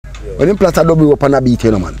Yeah. When him plant a double up and a beat,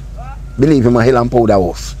 you know, man. Believe him, a hell and powder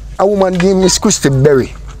house. A woman gave me Christy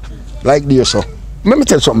Berry. Like this, so. Let me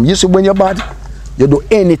tell you something. You see, when you're bad, you do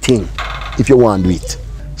anything if you want to do it.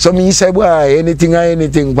 So me say, boy, anything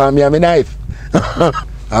for me and my knife.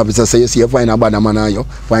 Officer say, you see, you find a bad man on you,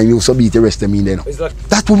 find you so beat the rest of me then.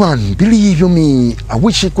 That woman, believe you me, I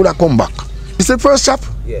wish she could have come back. It's the first chap.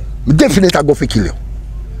 Yeah. Definitely I go for kill you.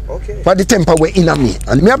 Okay. For the temper way in me.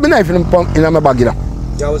 And me have the knife in my bag here.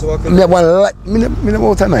 Yeah, I was walking. Me have one me never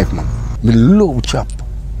want a knife, man. Me love chap.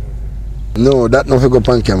 No, that no go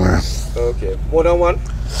on camera. Okay. More than one?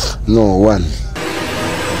 No, one.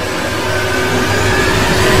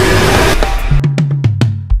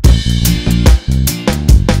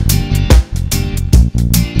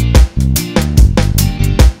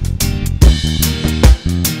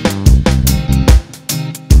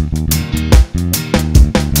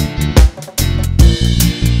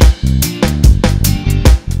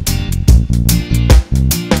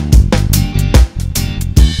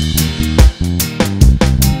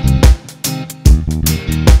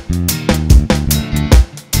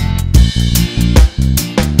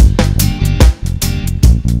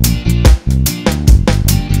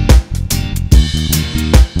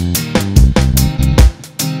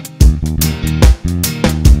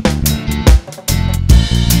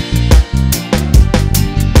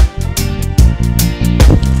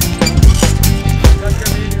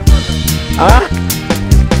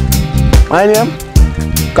 My name?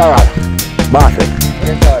 Carol. Bartlett.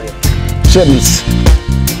 Shedens.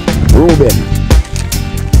 Ruben.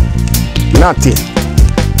 Natty.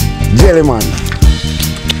 Jellyman.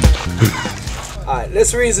 Alright,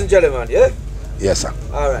 let's reason Jellyman, yeah? Yes, sir.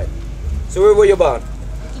 Alright. So where were you born?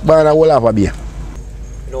 Born at Olava Bay.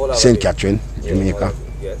 St. Bay. Catherine, Jamaica.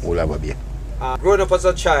 Yes. Olava Bay. Growing up as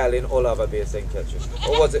a child in Olava Bay, St. Catherine.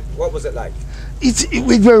 What was it like? It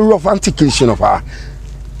was very rough and ticklish, you know.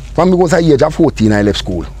 From me was at the age of 14, I left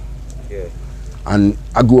school. Yeah. And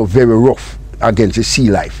I grew up very rough against the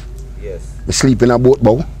sea life. Yes. I sleep in a boat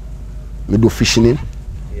bow. I do fishing in.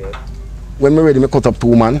 Yeah. When I ready, I cut up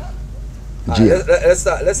 2 man. Jail. Let's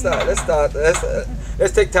start.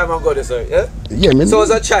 Let's take time and go this way, yeah? Yeah, man. So as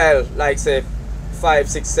a child, like say 5,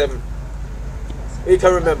 6, 7, you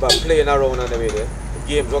can remember playing around on the way there?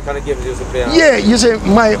 Games, what kind of games you used to play around? Yeah, you see,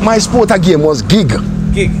 my sport game was gig.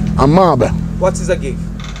 Gig? And marble. What is a gig?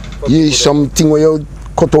 You something where you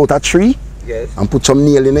cut out a tree. Yes. And put some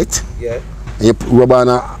nail in it. Yeah. And you rub on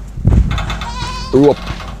a rope.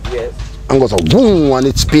 Yes. And go so boom and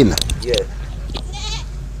it spin. Yeah.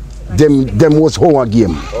 Them was our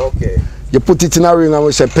game. Okay. You put it in a ring and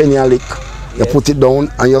we say penny a lick. Yes. You put it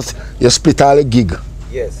down and you split all the gig.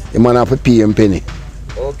 Yes. You man have to pay him penny.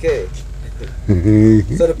 Okay.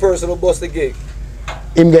 So the person who bust the gig?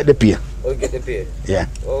 Him get the pay. Oh, get the pay? Yeah.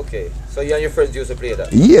 Okay. So you and your friends used to play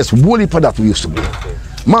that? Yes, whole heap of that we used to play. Okay.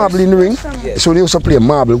 Marble in the ring. Yes. So they used to play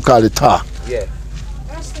marble, we call it tar. Yeah.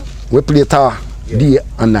 We play tar day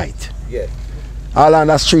and night. Yeah. All on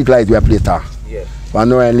the street light we play tar. Yeah. But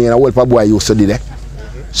no one in a whole boy used to do that.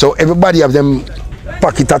 So everybody have them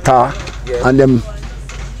pocket of tar and them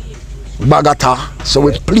bag of tar. So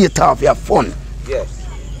we play tar for fun. Yes.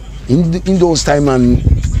 In those times, and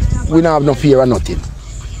we don't have no fear or nothing.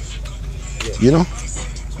 You know?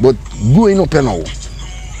 But growing up you know,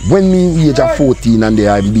 when me age of 14 and they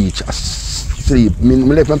are in beach, I sleep, me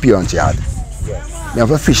left my parents' yard. I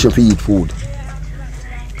have a fish to eat food.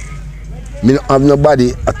 Me don't have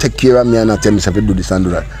nobody to take care of me and tell me to do this and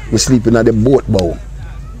do that. I sleep in the boat bow.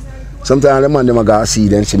 Sometimes the man them go see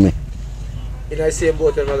them see me. In the same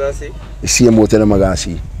boat them go see? The same boat them go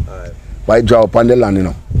see. Alright. But I draw up on the land, you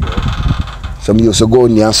know. So I used to go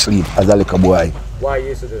in there and sleep as a little boy. Why you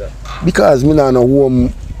used to do that? Because me not know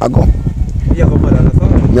home I go. You have a mother and a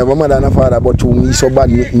father? Me have a mother and a father, but to me so bad,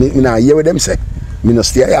 me not hear what them say. Me not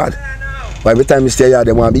stay yard. By the time I stay yard,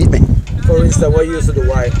 they want to beat me. For instance, what you used to do,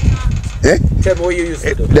 why? Eh? Tell me what you used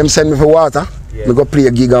to do. Them send me for water. Yeah. Me go play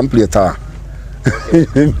a gig and play tar.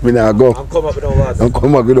 Okay. Me not go. And come up without water? And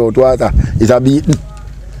come up without water. It's a beating.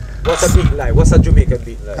 What's a beating like? What's a Jamaican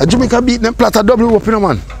beating like? A Jamaican beating, them plot a double up, you know,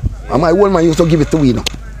 man. Yeah. And my old man used to give it to me, you know.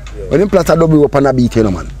 Yeah. When them plot a double up and a beat, you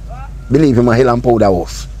know, man. Believe him, a hell and powder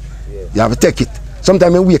house. Yeah. You have to take it.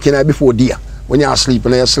 Sometimes you wake up before day. When you are asleep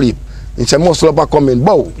and you sleep. And say muscle up come in,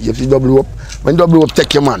 bow. You have to double up. When double up,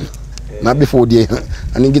 take your man. Yeah. Not before day.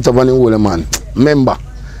 And then get up and hold a man. Remember,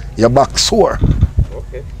 your back sore.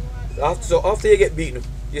 Okay. So after you get beaten,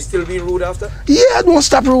 you still being rude after? Yeah, don't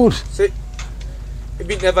stop rude. So the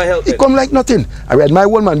beat never helped. It come like nothing. I read my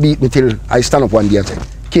old man beat me till I stand up one day and say,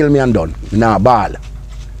 kill me and done. Nah, ball.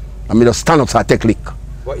 And me just stand up so I take lick.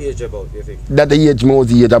 What age about, do you think? That the age me was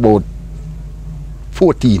the age about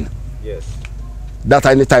 14. Yes. That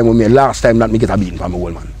time the time when me last time that me get a beating from my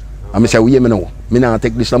old man. And me say, we hear me now. Me not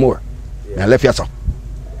take this no more. Yeah. I left here, sir.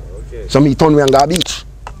 Okay. So me turn me and go beach.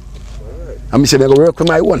 Alright. And me say, me go work with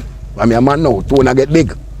my own. And me a man now, to when I get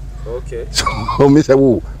big. Okay. So me say,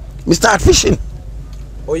 whoa. Me start fishing.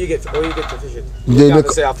 You get to fishing? They You look,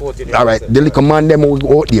 can't say I'm 14. alright, the little man them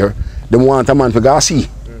out there, them want a man for go see.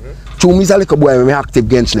 Two me is a little boy when me active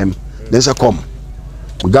against them. They say come.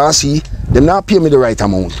 We go see, them not pay me the right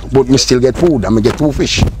amount, but me still get food and me get 2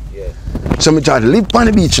 fish. Yeah. So me try to live on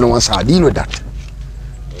the beach now and start deal with that.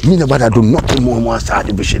 Me no bother do nothing more and start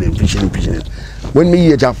fishing. When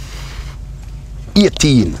me age of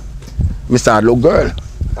 18, me start look girl.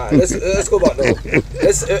 Alright, let's go back now.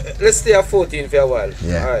 Let's stay at 14 for a while.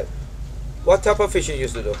 Yeah. Alright. What type of fishing you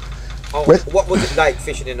used to do? Well, what was it like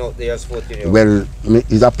fishing out there as 14-year-old? well,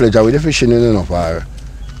 it's a pleasure with the fishing, you know, for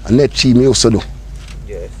a net sea me used to do.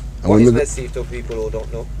 Yes. And What when is me- net sea to people who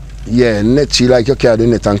don't know? Yeah, net sea like you carry the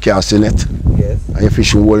net and cast the net. Yes. And you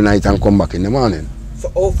fishing all night and come back in the morning. So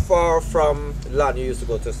how far from land you used to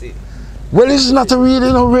go to sea? Well, it's not a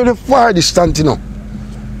really, no, really far distant, you know.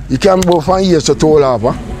 You can go from here to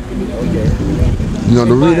Tolava. Okay. No,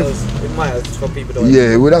 the really, In miles for people don't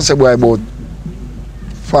yeah, we don't say about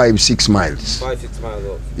 5-6 miles. 5-6 miles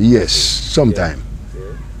out. Yes, sometime. Yeah.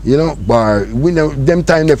 You know, but we know them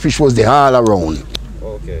time the fish was the all around.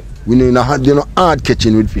 Okay. We know hard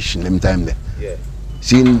catching with fish in them time there. Yeah.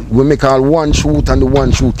 See, we make all one shoot and the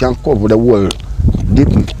one shoot can cover the whole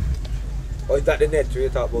dipping. Or is that the net you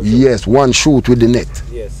talk about? Yes, one shoot with the net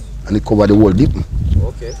Yes. and it cover the whole dipping.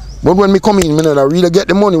 Okay. But when me come in, me not really get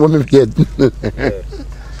the money when me get. Yeah.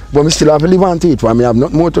 But me still have to live on to it, for me have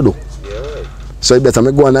nothing more to do. Yeah, right. So you better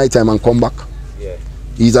me go at night time and come back. Yeah.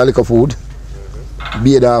 Eat a little food,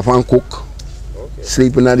 bathe off and cook, Okay.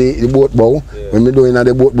 sleep in the boat bow. Yeah. When me do in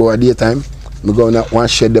the boat bow at daytime, me go in one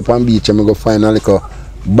shed up on beach and me go find a little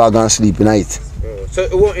bag and sleep in it. So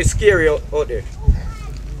it won't it's scary out there?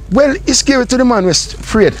 Well, it's scary to the man who's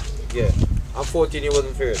afraid. Yeah. I'm 14, you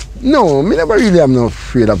wasn't afraid? No, me never really am not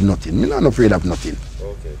afraid of nothing. Me not afraid of nothing.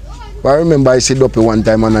 Okay. But I remember I sit up one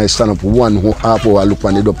time and I stand up half hour look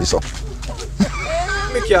on the duppy so.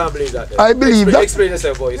 Me can't believe that. Then. I believe that. Explain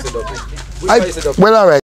yourself, boy. You said that. Which I, one you said that? well,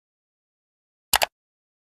 alright.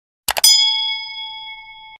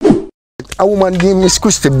 A woman gave me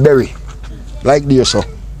squishy berry, like this so.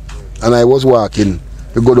 And I was walking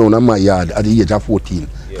to go down on my yard at the age of 14.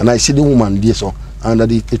 Yeah. And I see the woman there so, under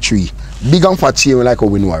the tree. Big and fat same like a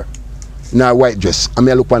window. In a white dress. And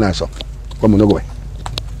me I look on her so. Come on, no go away.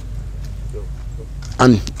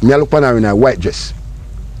 And me I look on her in a white dress.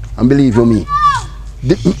 And believe you me,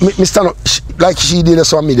 me stand up like she did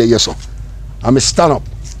so me there so. And me stand up.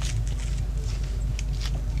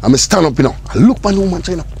 And me stand up, you know. I look on the woman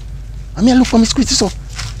so, you know. And me I look for me squeeze so.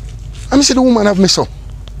 And me say the woman have me so.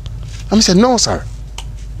 And me say, no sir.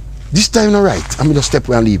 This time not right. And me just step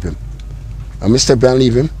away and leave him. And me step away and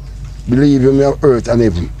leave him. Believe him, me have earth and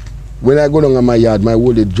heaven. When I go down on my yard, my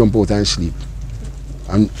old lady jump out and sleep.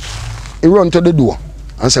 And he run to the door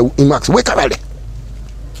and say, he ask, wake up early.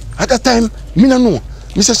 At that time, me no know.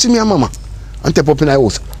 Me say, see me and mama. And step up in the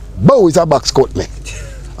house. Bow is a box cut me.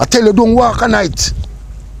 I tell you, don't walk at night.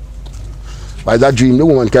 By that dream, the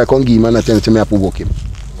woman can come give him and I tell me I provoke him.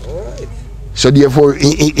 Alright. So therefore,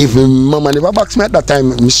 if mama never box me at that time,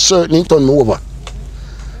 me certainly turn me over.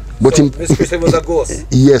 But So in, Miss Christian was a ghost?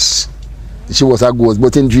 yes, she was a ghost.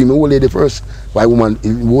 But in dream, the old lady first. Why woman,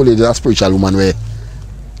 the old lady is a spiritual woman where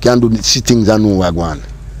can do see things and know where going.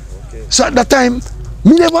 Okay. So at that time,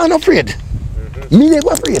 me never afraid. Me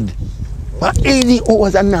never afraid. For any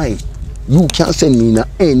hours and night, you can send me in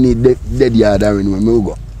any dead yard or anywhere me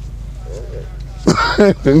go.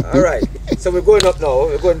 Alright. So we're going up now.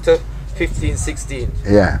 We're going to 15, 16.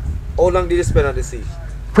 Yeah. How long did you spend on the sea?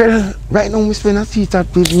 Well, right now we spend a seat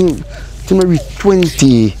at me to maybe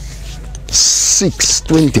 26,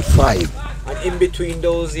 25. And in between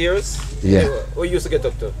those years, Yeah. what you used to get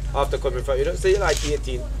up to after coming from, you know, say you're like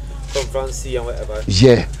 18, come from sea and whatever.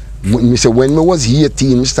 Yeah. Me say when me was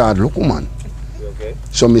 18, me start look man. You okay?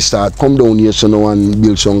 So me start come down here so now and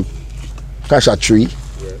build some cashew tree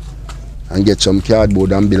Yeah. and get some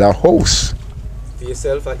cardboard and build a house. For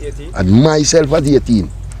yourself at 18? And myself at 18.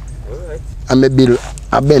 Alright. And me build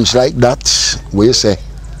a bench like that, where you say,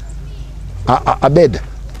 a bed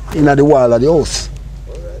in the wall of the house.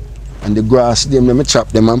 Alright. And the grass, them, me chop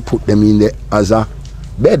them and put them in there as a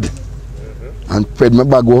bed. And spread my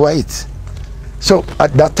bag over it. So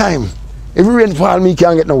at that time, if rain fall, me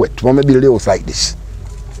can't get no wet. When me build the house like this.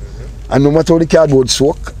 And no matter how the cardboard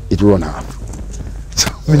soak, it run off. So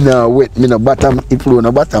Me no wet, me no bottom, it flow no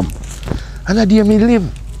bottom. And I dare me live.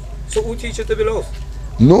 So who teach you to build house?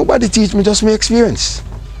 Nobody teach me, just my experience.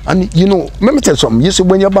 And you know, let me tell you something. You see,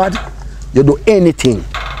 when you're bad, you do anything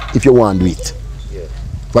if you want to do it. Yeah.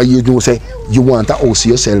 But you do say you want a house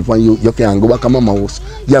yourself and you can't go back to mama house.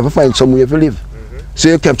 You have to find somewhere to live. So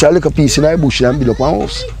you capture a little piece in the bush and build up a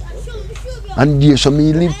house. And there, so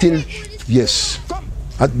me live till, yes.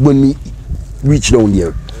 When me reach down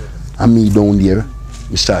there, and me down there,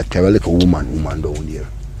 me start carry a little woman down there.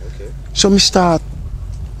 Okay. So me start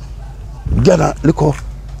gather little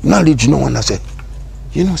knowledge now, and I say,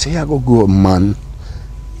 you know, say you go grow man,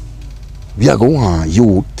 you go want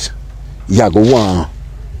youth, you go want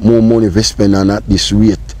more money to spend on at this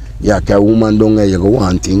rate. You carry a woman down there, you go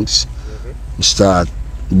want things. Me start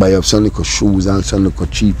buy up some little shoes and some little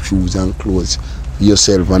cheap shoes and clothes for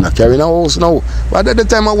yourself, and I carry in a house now. But at the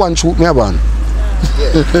time I want to shoot me a van.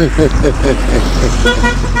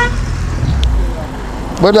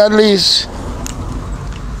 But at least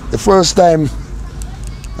the first time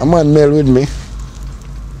a man mell with me.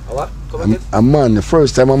 A what? Come again? A man, the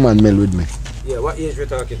first time a man mell with me. Yeah, what age we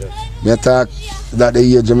talking then? Me talk that the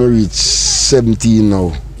age I reach 17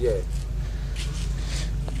 now. Yeah.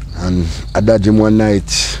 And I dodge him one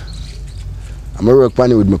night. I'm a work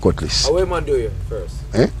panny with my cutlass. What man do you first?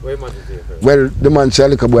 Eh? What man do you first? Well, the man say,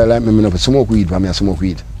 look a boy like me, I smoke weed for me, I smoke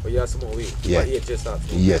weed. Oh, you have smoke weed? Yeah. What age you start?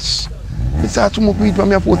 Yes. I start to smoke weed for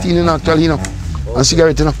me at 14 and actually, you know. Okay. And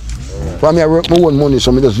cigarette, you know. Right. For me, I work my own money,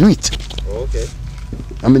 so I just do it. Okay.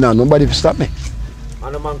 I mean, now nobody will stop me.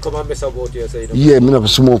 And the man come and mess about you, say you don't Yeah, I never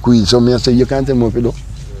smoke weed, so I say, you can't tell me what to do.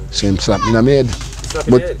 So him slap me in the head. slap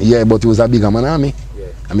in But the head? yeah, but he was a bigger man than me. Yeah.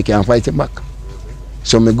 And I can't fight him back.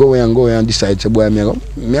 So I go away and decide, say, boy, I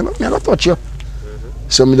go touch you.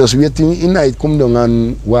 So I just wait in night, come down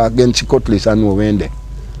and walk against the cutlass and over in there.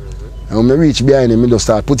 And when I reach behind him, I just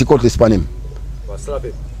start put the cutlass on him. But slap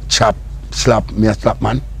him? Chop, slap, me a slap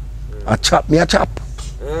man. I chop, me a chop.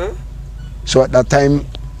 So at that time,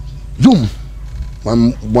 zoom,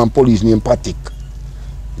 one police named Patrick,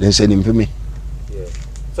 then send him for me. Yeah.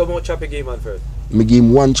 So more chop game man first? Me give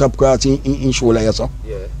him one chop cross in shoulder, yes, sir.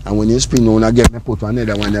 Yeah. And when he spin on again, me put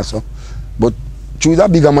another one, yes, sir. But choose a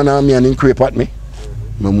bigger man than me and he creep at me.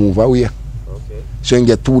 I move away. Okay. So he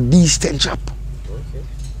get 2 decent chop. Okay.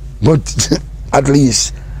 But at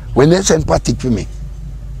least, when they send Patrick for me,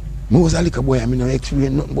 I was a little boy, I mean, no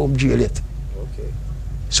experience nothing about jail yet. Okay.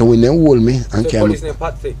 So when they hold me and So came, police named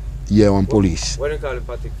Patrick? yeah, one police. What do you call him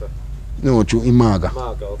Patrick for? No, to Imaga.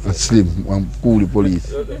 Marga, okay. And Slim, one cool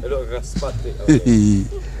police. Look like a Patrick, okay.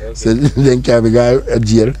 So then carry the guy at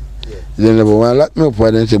jail. Yeah. Then they want to lock me up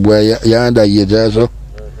for them, say, boy, you're under age also.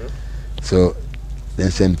 So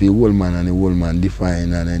then send the old man and the old man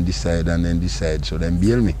define and then decide. So then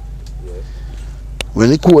bail me. Yeah. When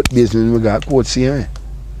the court business, we got court see.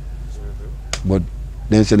 But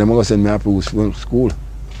then say, they're going to send me up to school.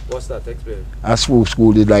 What's that? Explain. A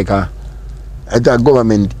school is like a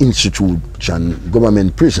government institution,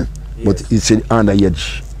 government prison. Yes. But it's an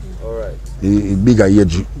underage. Alright. A bigger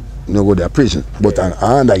age, you know, go to prison, but an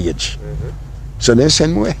underage. So they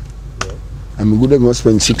send me away. Yeah. I'm going to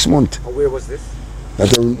spend 6 months. And where was this?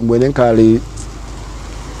 That's when they call it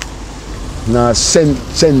now Saint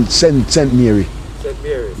Mary. St.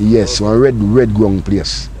 Mary? Yes, Okay. one red ground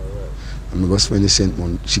place. Alright. I'm going to spend the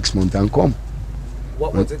 6 months and come.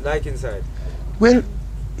 What was it like inside? Well,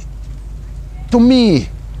 to me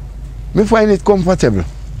find it comfortable.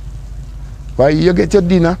 Why you get your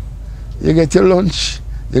dinner, you get your lunch,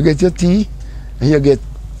 you get your tea, and you get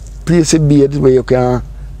place of bed where you can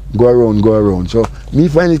go around. So me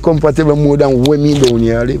find it comfortable more than when me down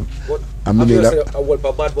here live. What? I mean, you say a whole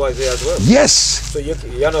of bad boys there as well? yes. So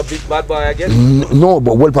you're not a big bad boy again? No,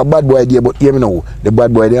 but what for bad boy there, but hear me now, the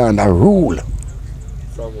bad boy there under rule.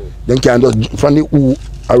 From who? Then can just from the who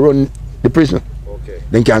around the prison. Okay.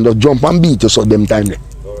 Then can just jump and beat you so them time there.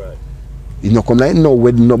 Alright. It not come like now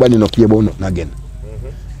where nobody no care about nothing again.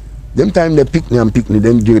 Them time they pick me,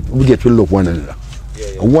 then we get to love one another.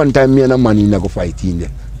 Yeah. And one time me and a man in go fight in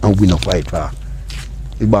there, and we no fight for.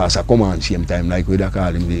 The boss a come on same time like we da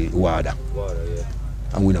call him the warder. Water, yeah.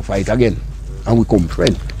 And we no fight again. And we come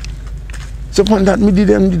friend. So from that me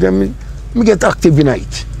me get active in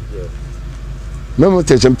night. Yeah. Remember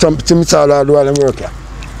tell some me start do all them work here.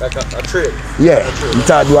 Like a trade? Yeah, A trade. me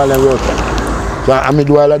start do all them work here. So I me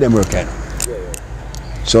do all of them work here.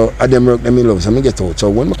 Yeah. So at them work them me love, so me get out.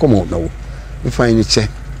 So when I come out now, me find it say,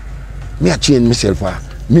 me a change myself.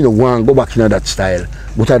 Me no want go back in that style,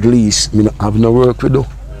 but at least me no have no work to do.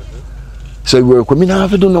 So I work with me no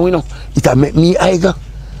have to do now, you know. It a make me eager,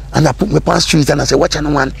 and I put me on the street and I say, what you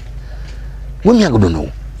no want? What me I go do now?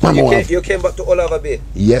 You came back to Oliver Bay?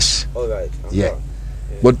 Yes. All right. Yeah.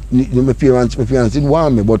 But my parents didn't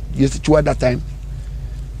want me, but you see, true at that time,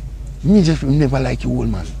 me just never like you old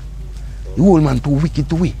man. You old man too wicked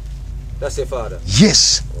to we. That's your father?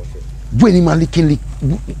 Yes. Okay. When him a licking, me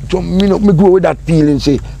grow with that feeling,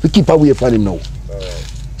 say, we keep away from him now.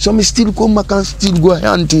 Alright. So me still come back and still go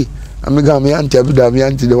auntie. And me got my auntie, I got my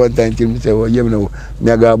auntie the one time till me say, well, yeah,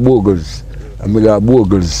 me I got bogles. And me got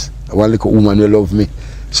bogles. I want like a woman who love me.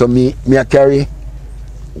 So me I carry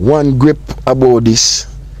one grip about this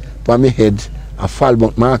for my head, a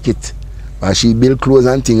Falmouth market. And she build clothes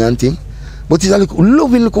and thing. But it's a like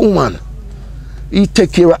loving little woman. He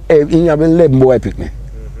take care of everything. He have 11 boy pick me.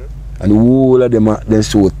 And the whole of them they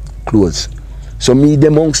sew clothes. So me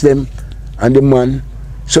amongst them and the man,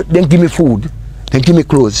 so then give me food, then give me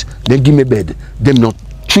clothes, then give me bed. Them not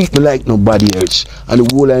treat me like nobody else. And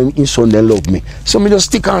the whole of his son they love me. So me just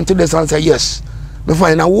stick on to this and say yes. Me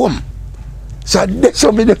find a home. So that's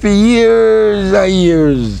so me there for years and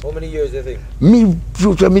years. How many years do you think?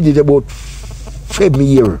 Me did about 7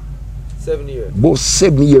 years. 7 years? About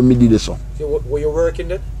 7 years me did this one. So were you working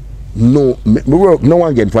then? No, me work no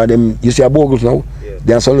one again for them. You see a bogles now? Yeah.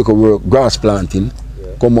 There's some little work, grass planting,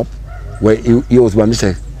 come up where he was one. Me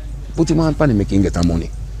say, put him on pan, me can get the money.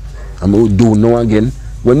 And me do no again.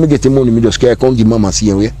 When me get the money, me just care come give mama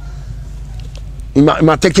see away. He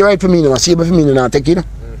might take it right for me, I see it for me, and I take it.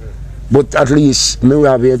 But at least me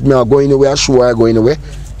have it, me are going away, sure I going away.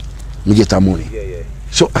 Me get the money. Yeah.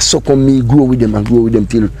 So I so come me grow with them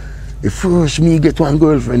till the first me get one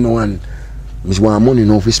girlfriend now and me want money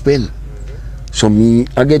now to spend. So me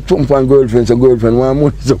I get one girlfriend, so girlfriend want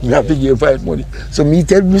money, so me have to give 5 money. So me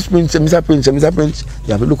tell Miss Prince, Mr. Prince,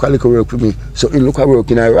 you have to look a little work for me. So he look at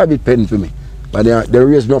work in a rabbit pen for me. But they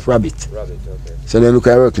raise enough rabbit. Rabbit, okay. So they look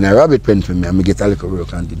at work in a rabbit pen for me and me get a little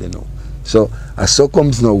work and they know. So as so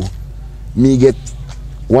comes now, me get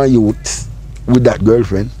one youth with that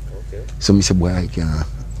girlfriend. Okay. So me say, boy, I can't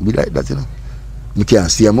be like that, you know. Me can't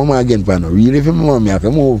see a mama again, but no, really if my mama, I have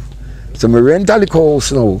to move. So me rent a little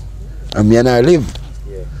house now, and me and I live.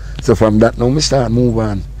 Yeah. So from that now, me start move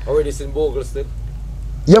on. Already in Bogles then?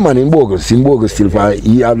 Yeah man, in Bogles still, for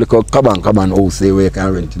he have like a cabin house there where you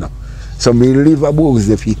can rent, you know. So me live at Bogles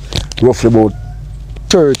there for roughly about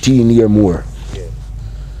 13 years more. Yeah.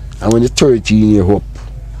 And when the 13 years up,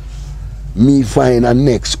 me find a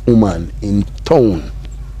next woman in town.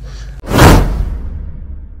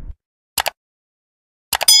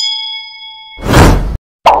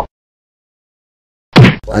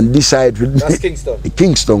 And decide to that's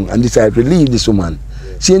Kingston and decide to leave this woman.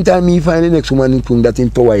 Yeah. Same time me find the next woman in town that in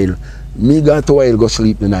Towile. Me go to Towile go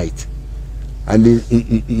sleep the night. And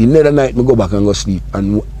another night me go back and go sleep.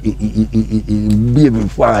 And baby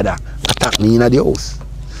father attack me in the house.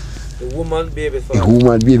 The woman baby father? The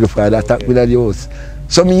woman baby father attack me in the house.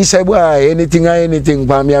 So me say, boy, anything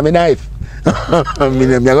for me and my knife. Me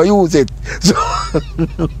go use it.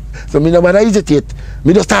 So me never hesitate.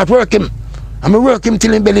 Me just start working. And I work him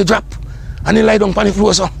till his belly drop. And he lie down on the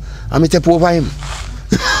floor so. And I step over him.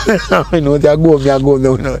 I know I go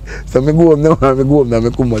now. So I go home now, I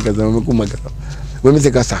come back. When I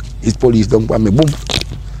take a sack, it's police down on me, boom.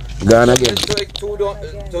 Gone again. To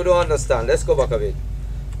don't understand, let's go back a bit.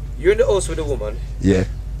 You're in the house with the woman. Yeah.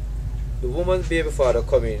 The woman's baby father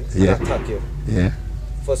come in and attack you. Yeah.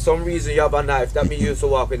 For some reason you have a knife. That means you used to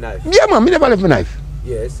walk with knife. Yeah man, I never left my knife.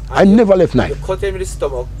 Yes. I never left knife. You cut him in the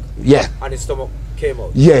stomach. Yeah. And his stomach came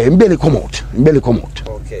out. Yeah, him belly come out.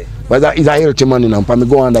 Okay. But that is a healthy man, you know. For me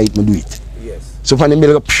go under it, me do it. Yes. So for him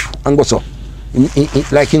belly go and go so.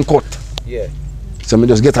 Like in court. Yeah. So me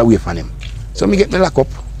just get away from him. So me get me lock up.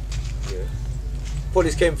 Yeah.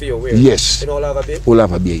 Police came for you where? Yes. In Oliver Bay?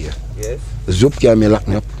 Oliver Bay, yeah. Yes. Zup came me lock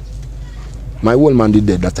me up. My old man did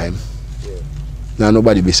dead that time. Yeah. Now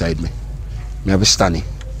nobody beside me. Me have a stanny.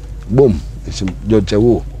 Boom. It's judge say,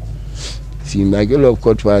 whoa. Seems like you love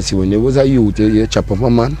cut fast. When you was a youth, you chop up a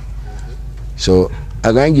man. So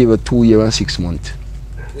I'm going to give her 2 years and 6 months.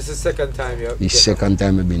 This is the second time you This second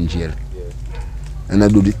time I've been in jail. Yeah. And I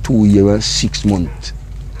do the 2 years and 6 months.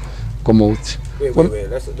 Come out. Wait.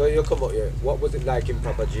 Don't you come out here. What was it like in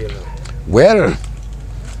proper jail now? Well,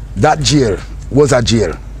 that jail was a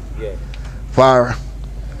jail. Yeah. For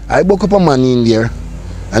I woke up a man in there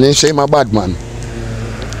and then say I'm a bad man.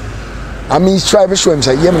 I mean, try to show him,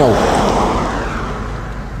 say, yeah, now.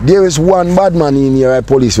 There is one bad man in here, a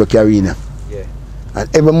police were carrying him. Yeah.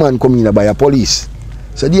 And every man come in by a police.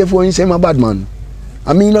 So therefore, he say, I'm a bad man.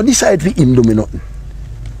 I mean, not decide for him do me nothing.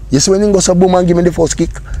 You see, when he goes to boom and give me the first kick,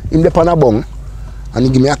 him the pan a bung, and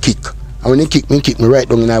he give me a kick. And when he kick me right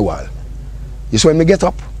down in the wall. You see, when me get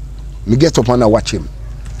up and I watch him.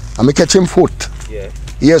 And I catch him foot. Yeah.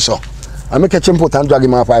 Yes, sir. And I catch him foot and drag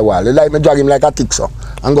him off my wall. They like me drag him like a tick, sir.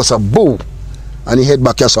 And go, so boom. And he head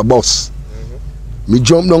back here, so bus. Me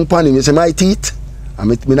jump down upon him, he say, my teeth. And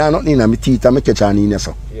me not nothing in my teeth, and I catch on in here,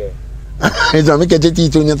 so. Yeah. So I catch the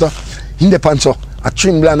teeth in here, so. In the pants, so. A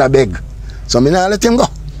trim bland a beg. So me not let him go.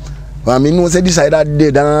 But me know say this side that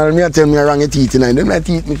dead, and me tell me I wrong teeth in. Then my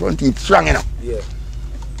teeth, my front teeth strong enough. Yeah.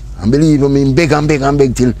 And believe me, beg and beg and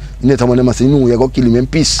beg till in the time when them say, no, you go kill him in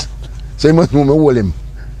peace. So you must know me hold him.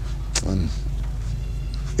 And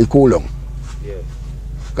it cool down. Yeah.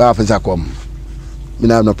 The officer come. Me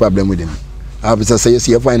not have no problem with him. The officer say, you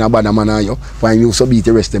see, you find a bad man on you, find you so beat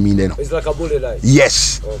the rest of me there. It's like a bullet like?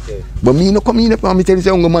 Yes. Okay. But me no come in there and me tell you,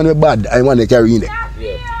 say, young man we bad, I want to carry in there.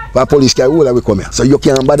 Yeah. But police carry all that we come here. So you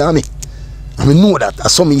can't bother me. And me know that.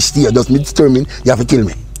 As some me stay, just me determine you have to kill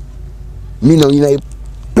me. Me no in a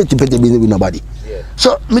petty business with nobody. Yeah.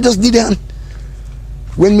 So me just did that.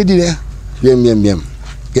 When me did that,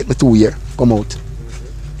 get me 2 years, come out.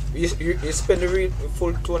 You spend the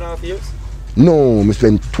full 2.5 years? No, me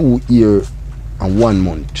spend 2 years and 1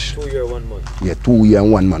 month. 2 years, 1 month. Yeah, 2 years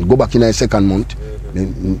and 1 month. Go back in the second month,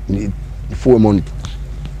 then 4 months.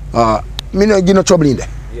 Me no give no trouble in there.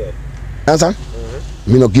 Yeah. Understand?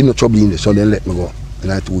 Me no give no trouble in there, so then let me go. In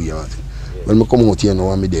that 2 years. Yeah. When me come out here now,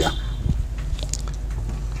 I'm there.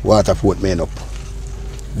 Waterford man up.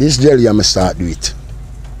 This jelly I start do it.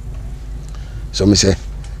 So me say,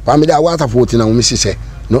 for me that Waterford now, me say,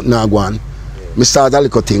 nothing now go on. Me start a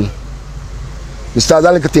little thing. Me start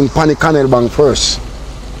a little thing pan the Canal Bank first.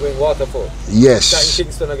 Going Waterford? Yes. Is that in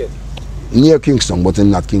Kingston again? Near Kingston, but in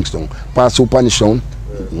not Kingston. Pass through Panishtown,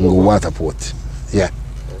 go Waterford. Yeah.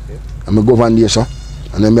 Okay. And me go van there, so.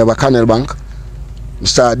 And then me have a Canal Bank. Me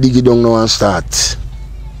start digging down now and start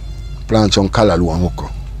plant some callaloo and okra.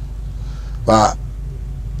 But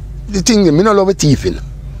the thing is, me no love a thief in.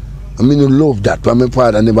 I me no love that. But my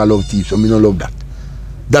father never loved thief, so me no love that.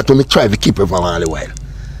 That when me try to keep it for a while.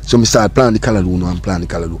 So me start planting the callaloo now and planting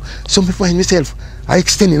the callaloo. So me find myself, I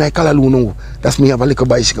extending like callaloo now. That's me have a little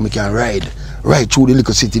bicycle, me can ride through the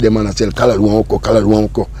little city them and I sell callaloo and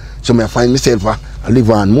okra. So me find myself I live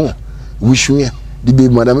on more. Wish me the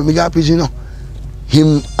baby mother make me happy, you know.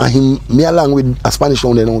 Him me along with a Spanish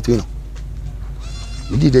town there now, you know.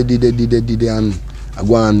 We did it, and I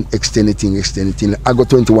go and extend the thing. I got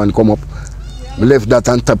 21 come up. I left that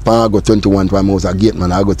on top and I got 21 when I was a gate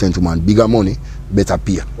man. I got 21. Bigger money, better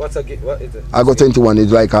pay. What is it? I got 21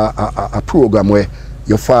 is like a program where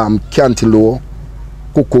you farm cantaloupe,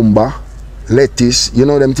 cucumber, lettuce, you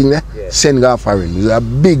know them thing there? Yeah. Send off foreign. It's a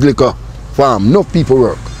big liquor farm. No people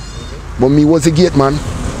work. But me was a gate man.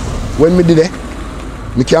 When me did it,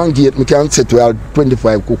 me can't say to have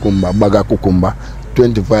 25 cucumber, bag of cucumber,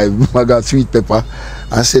 25 bag of sweet pepper,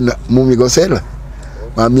 and say, mommy go sell.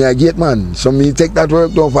 But me a gate man, so me take that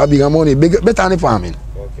work down for bigger money, better than the farming.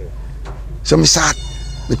 Okay. So me start,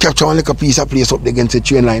 me capture one little piece of place up there against the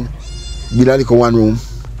train line, build a little 1 room.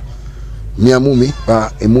 Me and mommy,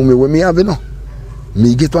 a mommy when me have, you know.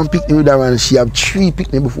 Me get one picnic with her and she have 3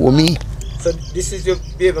 picnic before me. So this is your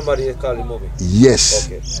baby mother you call mommy? Yes.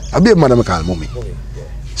 Okay. A baby mother I call mommy. Mommy, yeah.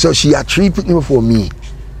 So she had 3 picnic before me.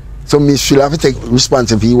 So me still have to take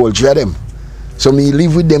responsibility for all 3 of them. So me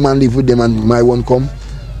live with them and my one come.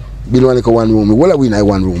 Build one little 1 room. Me well win I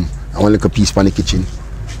 1 room and one little piece for the kitchen.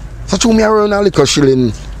 So to me around a little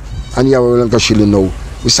shilling and you around a little shilling now.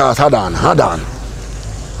 We start had on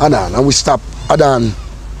and we stop had on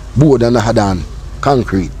board and had on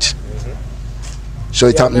concrete. So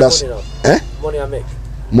it happened that's money I make.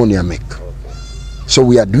 Money I make. Okay. So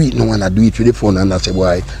we are do it now and I do it with the phone and I say,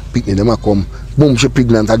 boy, picnic them a come, boom, she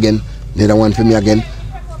pregnant again, another one for me again.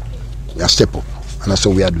 We step up and that's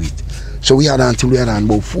how we are do it. So we had until we had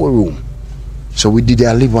about 4 rooms. So we did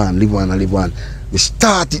there live on. We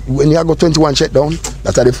started when you got 21 shut down,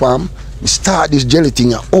 that's at the farm, we start this jelly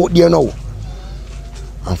thing out there now.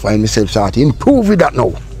 And find myself starting improve with that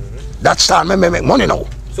now. That start me make money now.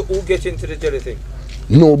 So who gets into the jelly thing?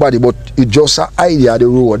 Nobody, but it's just an idea of the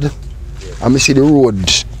road. Yeah. And me see the road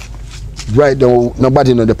right now,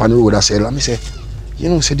 nobody know the pan road I say, let me say, you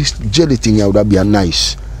know, say this jelly thing here would be a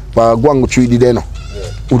nice. But guango tree did there no.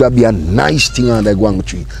 Yeah. Would that be a nice thing on the guango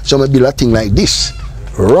tree. So I build a thing like this,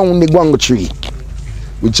 round the guango tree,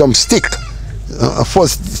 with some stick, a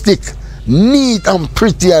first stick, neat and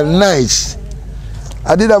pretty and nice.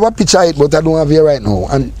 I did have a picture of it, but I don't have it right now.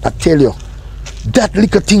 And I tell you, that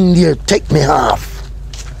little thing there take me half.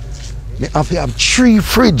 Me have 3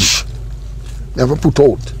 fridge. Never put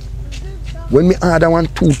out. When me order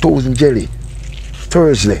 2,000 jelly,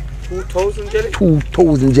 Thursday. 2,000 jelly?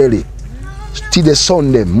 2,000 jelly. Till the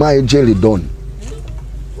Sunday, my jelly done.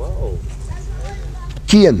 Wow.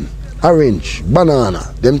 cane, orange,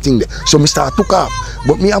 banana, them thing there. So me start took off.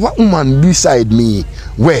 But me have a woman beside me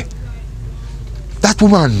where that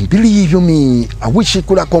woman, believe you me, I wish she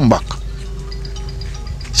could have come back.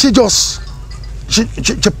 She just she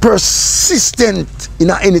persistent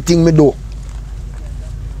in anything me do.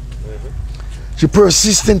 She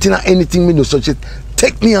persistent in anything me do. So she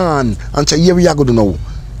take me on and say, here we are going to know.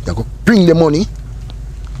 You go bring the money,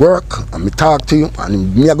 work, and me talk to you,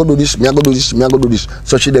 and me I go do this, me I go do this, me I go do this.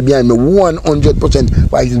 So she there behind me 100%.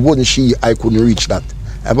 But it wasn't she, I couldn't reach that.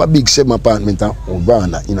 I have a big 7 apartment over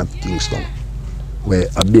in a Kingston, where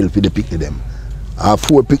I built for the picnic them. I have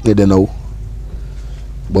 4 picnic there now.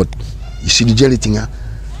 But you see the jelly thing,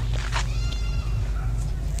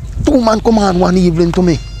 2 man come on one evening to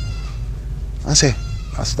me and say,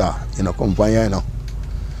 Pastor, you know, come for here, you know.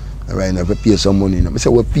 Right now, pay some money. You know. I say,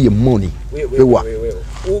 we pay money. Wait.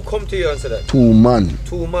 Who come to you and say that? 2 man.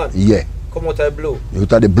 2 man? Yeah. Come out of the blue?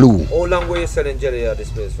 Out of the blue. How long were you selling jelly at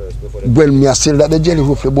this place first? Before Well, me I sell that the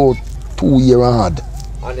jelly for about 2 years and hard.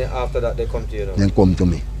 And then after that, they come to you now? Then come to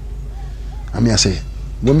me. And me I say,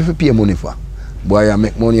 what me pay money for? Boy, I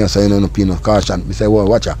make money, I say, you know, pay no caution. I say, well,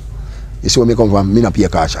 watch out. You see where me come from, me not pay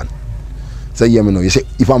caution. Say, yeah, me know. You say,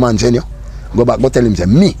 if a man send you, go back, go tell him, say,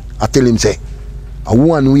 me, I tell him, say, a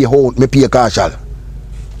one way out, me pay caution.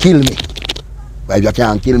 Kill me. But if you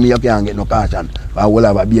can't kill me, you can't get no caution. But I will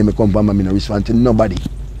have a beer, me come from, me no respond to nobody.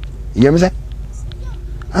 You hear me say?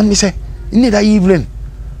 And me say, in the evening,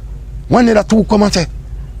 one of the 2 come and say,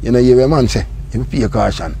 you know, you hear a man say, you pay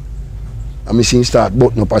caution. And me see him start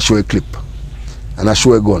button up and show a clip. And I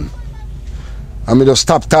show a gun. And I just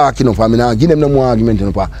stop talking up and I give them no more argument.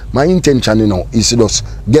 You know, my intention, you know, is to just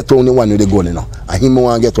get on the one with the gun, you know. And him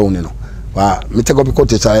want to get on, you know. But I take up the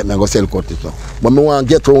cutlass and I go sell cutlass. No. But I want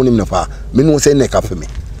to get on him, you know, I know say neck for me.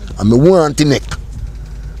 And I want the neck.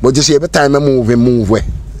 But you see, every time I move, he move way.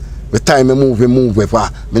 Every time I move, he move way.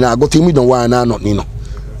 I go to him, he don't want nothing, you know.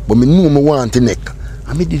 But I know I want the neck.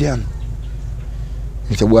 And I did it.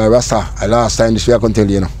 He said, boy, Rasta, I last time this way I can tell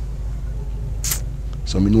you, you know.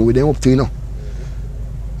 So I know where they up to, you know.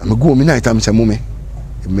 And I go me night and I say, Mommy,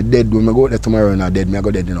 if I'm dead, when I go there tomorrow and I'm dead, I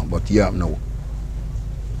go dead, you know. But yeah, now.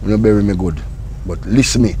 You bury me good. But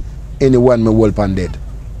listen me, anyone me hold pan dead.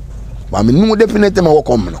 But I know definitely I will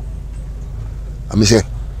come, you know. And I say,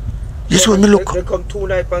 this one me look. They come 2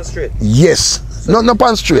 nights pan straight? Yes. So not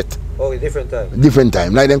pan straight. Oh, different time? Different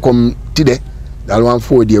time. Like then come today, they'll want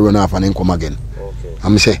 4 days run off and then come again. Okay.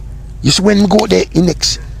 And I say, you see when we go there in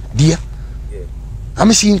next day, and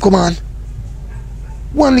I see him come on.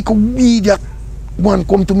 One little idiot, one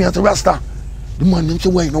come to me as a Rasta. The man them say,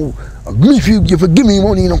 why you know? If you give me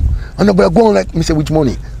money, you know. And I go on like me say which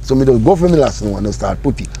money. So me just go for me last now and I start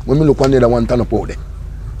put it. When me look one day that one turn up out there.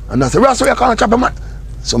 And I say, Rasta, you can't chop a man.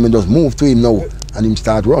 So me just move to him now and him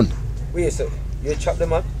start run. Wait, so you chop the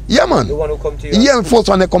man? Yeah, man. The one who come to you? Yeah, first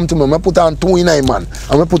one they come to me. I put on 2 in 9 man.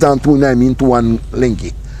 And I put on 2 in 9 into one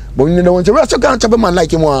linky. But when the one say, Rasta, you can't chop a man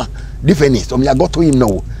like him want defend it. So me I go to him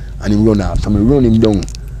now and him run out. So me run him down.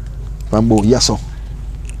 From about, yes, sir.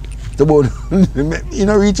 So about, you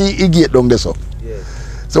know, reach he gate down there, so. Yeah.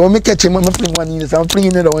 So when I catch him, I fling one in this, I'm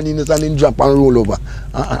flinging the one in this, and then drop and roll over.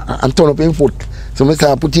 And turn up in foot. So I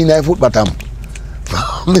start putting my foot bottom.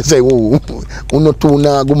 I say, oh, no two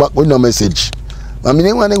now, go back with no message. But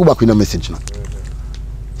I want to go back with no message now.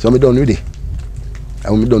 So I'm done with it.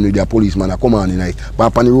 I'm done with the policeman. I come on in,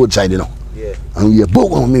 but on the roadside, you know. Yeah. And we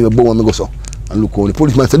bow me go so. And look on the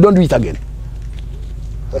policeman said, don't do it again.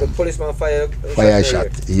 But the policeman fire a shot,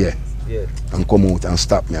 yeah. And come out and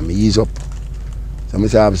stop me and me ease up. So I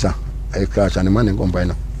say, officer, extortion the man then come by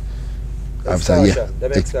now. Officer,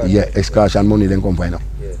 yeah, extortion money then come by now.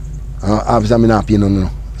 Yeah. Officer, me not pay no.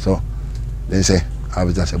 So then say,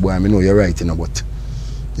 officer say, boy, I know you're right, you know, but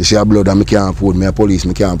you see a blood and me can't afford, me a police,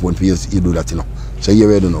 me can't afford for you do that, you know. So you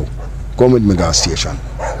ready now. Come with me gas station.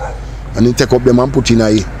 And then take up them and put in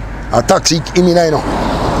a taxi in me now, you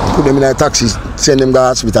know. Put them in a taxi, send them to the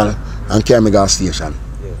hospital and carry me to the gas station.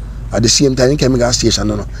 Yeah. At the same time, carry me to the gas station,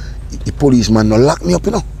 you know, the policeman no lock me up,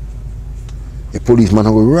 you know. The policeman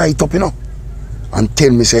go right up, you know, and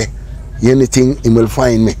tell me, say, anything, he will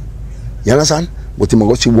find me. You understand? But he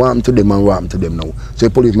go see warm to them and warm to them now. So the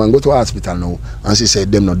policeman go to the hospital now and she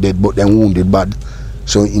said them not dead, but them wounded bad.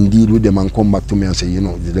 So indeed with them and come back to me and say, you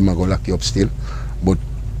know, them are going to lock you up still. But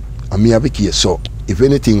I me have a case, so if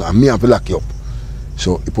anything, I me have to lock you up.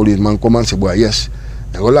 So the policeman come and say, boy, yes,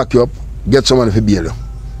 I'm going to lock you up, get someone for bail you.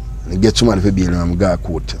 And get someone for bail you, and I go to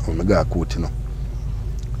court. And I go to court, you know.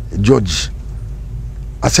 The judge,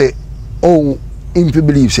 I say, oh, him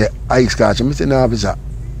believe, say, I extortion. I say, no, officer.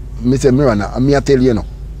 I say, Miranda, I tell you, you know.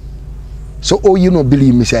 So oh you don't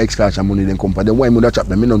believe me say extortion money then come for them, why me not chop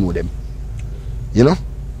them? Me don't know them. You know?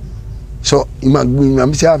 So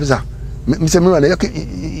I say officer, me say me run,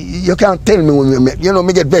 you can't tell me when me, you know,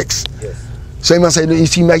 me get vexed. Yes. So he say you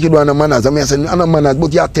seem like you don't have manners. I say I no manners,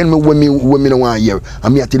 but you tell me when me don't want to hear.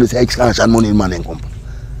 And me tell you say extortion money man then come.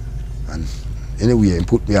 And anyway, he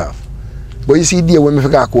put me off. But you see there when me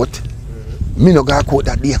forgot court, me no got court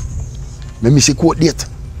that day. Me miss a court date.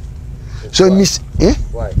 So I miss,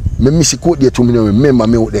 Why? Me miss a court date to me no remember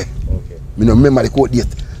me out there. Okay. Me no remember the court date.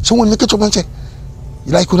 So when me catch up and say,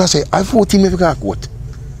 like could I say, I 14 me forgot court.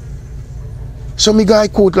 So me guy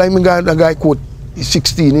court like me guy court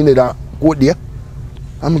 16 in that court there.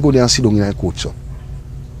 And me go there and sit down in the court so.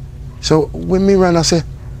 So when me run I say,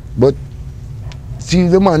 but see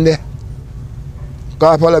the man there.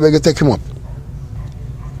 Corporal I beg you take him up.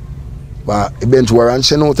 But the bench warrant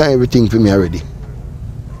say no time everything for me already.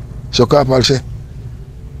 So Corporal say,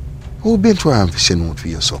 who bench warrant for send out for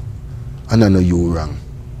you so? And I know you wrong.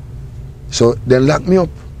 So then lock me up.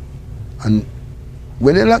 And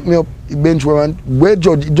when they lock me up, the bench warrant, where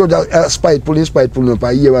judge police spite pull me up for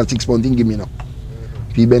a year and 6 months, he give me now.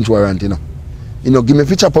 For bench warrant, you know. You know, give me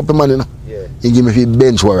feature puppy man, you know. Yeah. He give me for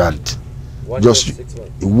bench warrant. 1 just year, 6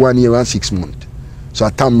 months. 1 year and 6 months. So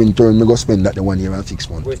at Tamming turn, me go spend that the 1 year and 6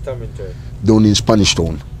 months. Where's Tamming turn? Down in Spanish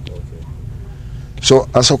Town. Okay. So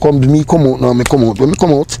as I come come out now, me come out. When me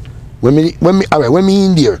come out, when me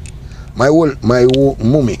in there, my whole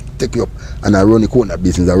mommy take you up and I run the corner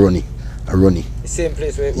business, I run it. The same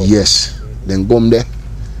place where it was? Yes. Then come there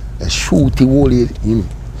and shoot the whole him.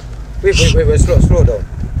 Wait, slow down.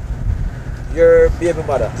 Your baby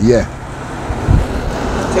mother? Yeah.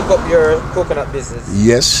 Take up your coconut business.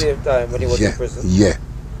 Yes. At the same time when he was in prison. Yeah.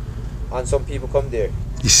 And some people come there.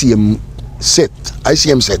 You see him set. I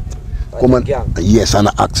see him set. Like Come on. gang. Yes, and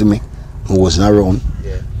I asked me who wasn't around.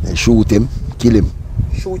 Yeah. And shoot him, kill him.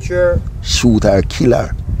 Shoot her, kill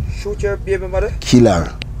her. Shoot your baby mother? Kill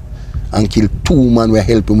her. And kill 2 men who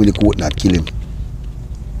help him with the court not kill him.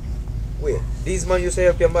 Wait, these men you say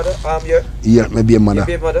help your mother? Yeah, my baby mother. Your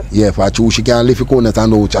baby mother? Yeah, for true she can't live the corner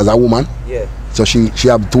and out as a woman. Yeah. So she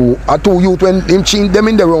have two youth when him change them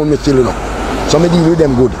in the round me still you know. So me deal with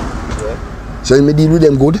them good. Yeah. So me deal with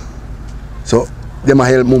them good. So them a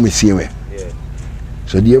help mommy same way. Yeah.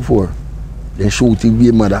 So therefore, they shoot the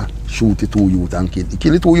baby mother, shoot the 2 youth and kill.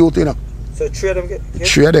 Kill the 2 youth you know. So 3 of them get?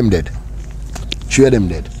 3 of them dead. 3 of them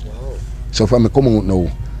dead. Wow. So if I come out now,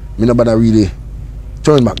 me no bother really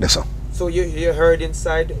turn back there so. So you heard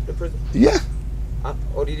inside the prison? Yeah.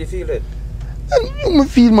 How did you feel it? And me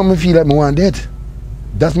feel like me want dead.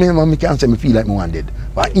 That's me, man, me can't say me feel like me want dead.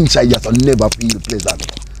 But inside just I never feel pleasant.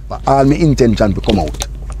 But all my intention to come out.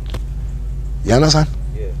 You understand?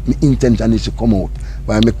 Yeah. My intention is to come out.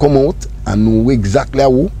 But I come out and know exactly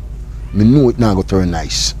how, me know it now go turn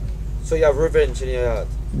nice. So you have revenge in your heart?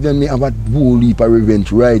 Then me have a whole heap of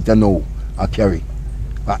revenge right now I carry.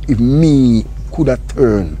 But if me could have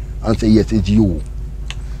turned and say yes it's you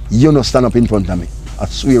not stand up in front of me, I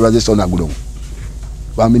swear as the sun I go down.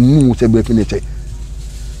 But I know say definitely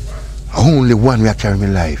only one way I carry my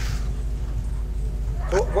life.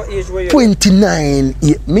 What age were you? 29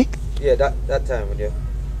 me? Yeah, that time when you...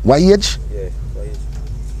 What age? Yeah, what age?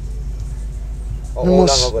 How Me long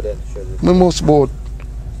must- ago then? Surely? Me must about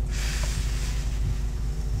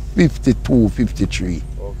 52, 53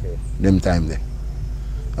 Okay. them time there.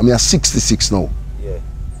 I mean I'm 66 now. Yeah.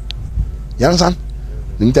 You understand?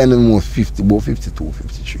 Them time them was 50, about 52,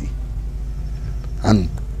 53. And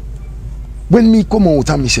when me come out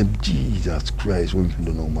and me say, Jesus Christ, when you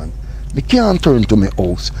don't know man, me can't turn to my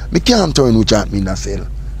house. Me can't turn which at me in a cell.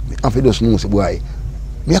 Me have to just know say boy,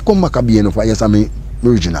 me I come back a be enough for yes I'm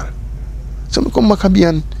original. So me come back a be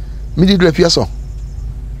and me did left here so.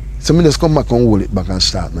 So me just come back and hold it back and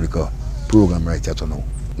start my program right here to now.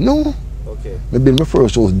 No. Okay. Me build my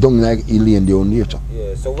first house down like a lane down there. So.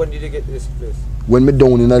 Yeah, so when did you get this place? When me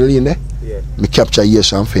down in a lane there, Yeah. me capture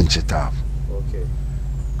yes and fence it off. Okay.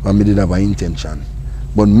 And me did have an intention.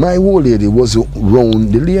 But my old lady was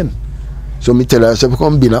round the lane. So me tell her, I said,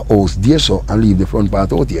 come build a house there so and leave the front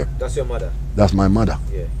part out here. That's your mother? That's my mother.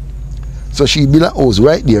 Yeah. So she build a house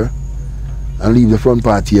right there and leave the front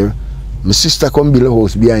part here. My sister come build a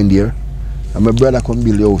house behind there. And my brother come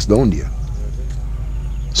build a house down there.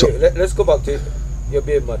 So Wait, let's go back to your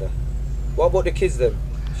baby mother. What about the kids then?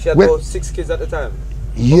 She had Well- about 6 kids at the time?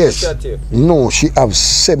 yes. She had to you? No, she have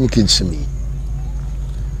 7 kids to me.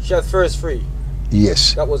 She had first 3.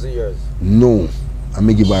 Yes. That wasn't yours. No. I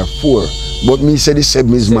may give her 4. But me say the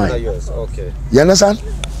 7 is 7 mine. are yours. Okay. You understand?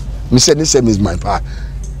 Me say the 7 is mine.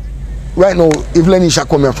 Right now, if Lenisha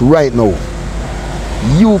come here right now,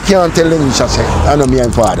 You can't tell Lenisha say, I know me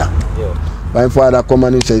and father. Yeah. My father come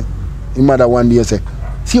and he say, his mother one day say,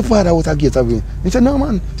 see your father out a gate of him. He said, no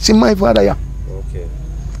man, see my father yeah. Okay.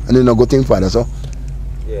 And then I go to him father, so.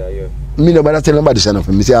 Yeah, yeah. Me nobody tell nobody say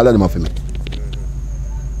nothing. Me say all of them are for me.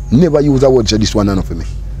 Never use a word say this one enough for me.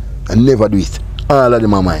 And never do it. All of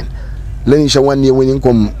them are mine. Lenisha one day when he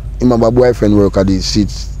come, him and my boyfriend work at the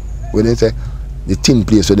seats, when they say, the tin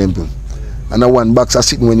place with them. And I one box are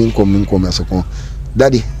sitting when he come, I say, come.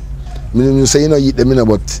 Daddy, me say you know eat them in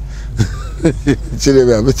but see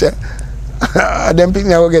them me say them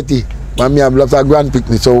picnic I go get it. But me have lots of grand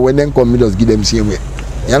picnic, so when them come me just give them same way.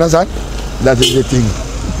 You understand? That is the thing.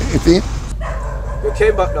 You see? You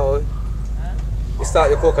came back now. You start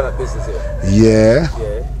your coconut business here. Yeah.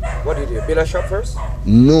 Yeah. What do you do? You build a shop first?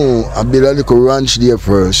 No, I build a little ranch there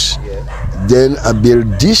first. Yeah. Then I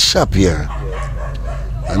build this shop here.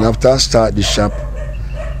 Yeah. And after I start the shop,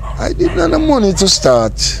 I didn't have the money to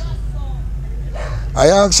start. I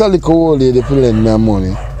asked a little old lady to lend me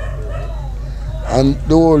money. And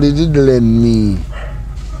the old lady did lend me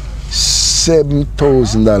 $7,000.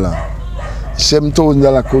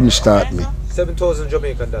 $7,000 couldn't start me. 7,000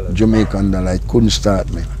 Jamaican dollars. Jamaican dollar, it couldn't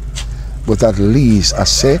start me. But at least I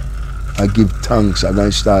say, I give thanks, I'm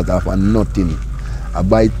going to start off on nothing. I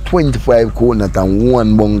buy 25 coconut and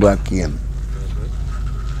 1 bungalow cane.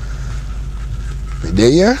 There,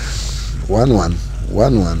 yeah? 1-1.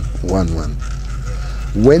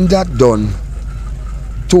 When that done,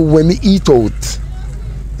 to when me eat out,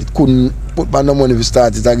 it couldn't put back no money to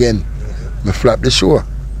start it again. Me flap the show. I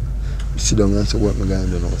sit down and say what my guy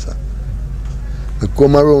do now, sir. I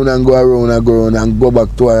come around and go around and go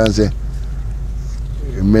back to her and say,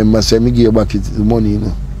 remember say me give back the money, you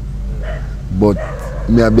know. But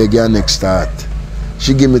me I beg her next start.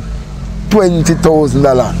 She give me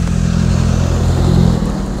 $20,000.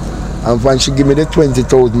 And when she give me the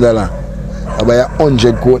 $20,000, I buy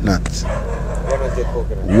 100 coconuts. 100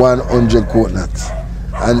 coconuts. 100 coconuts.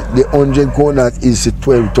 And the 100 coconut is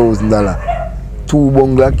 $12,000. 2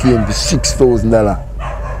 bungalow came for $6,000.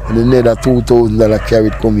 And another $2,000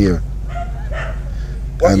 carried come here.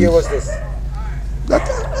 What year was this? That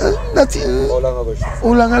How long ago?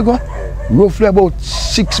 How long ago? Roughly about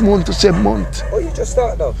 6 months to 7 months. Oh, you just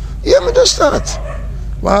started now? Yeah, me just start.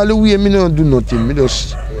 But all the way me don't do nothing. Me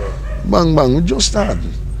just bang bang, me just start.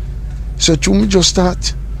 So true, me just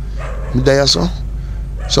start. Me die so.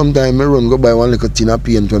 Sometimes I run go buy one little tin of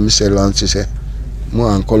paint when me sell and she say, I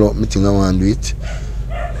want to call up me thing, I want to do it.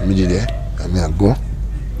 Me do there, and me I go.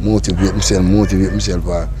 Motivate myself.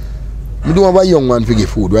 I don't have a young man to give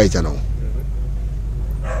food right now.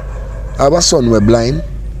 I have a son who is blind.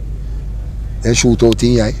 They shoot out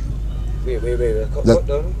in the eye. Wait. Cut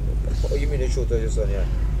down. What you mean they shoot out your son, yeah?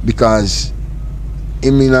 Because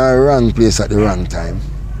I'm in a wrong place at the wrong time.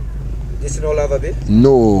 This in all over bit?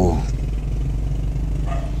 No.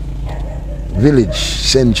 Village,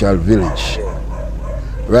 Central Village. Yeah.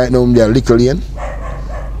 Right now I'm there, Little Lane.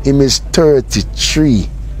 Him is 33.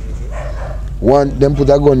 One, them put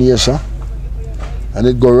a gun here, sir. And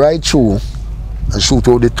it go right through and shoot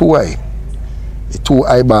out the 2 eye. The 2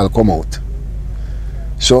 eyeball come out.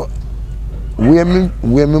 So where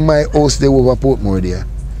my house they over Portmore there,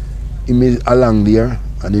 him is along there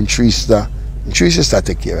and in 3 star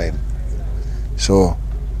take care of him. So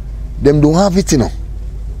them don't have it, you know.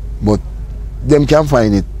 But them can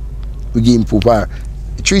find it. We give him poop.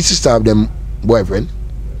 3 sisters have them boyfriend.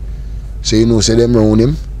 So you know, say them around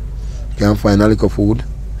him. Can find a little food,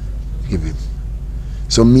 give him.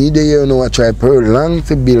 So me there, you know, I try per long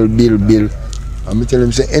to build. And me tell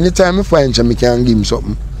him, say, anytime I find him, I can give him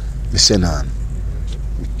something, I send on.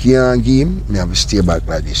 I can't give him, I have to stay back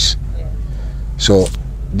like this. So,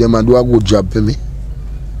 them do a good job for me.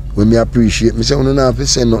 When me appreciate, me say, I don't have to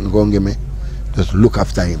send nothing, go and give me. Just look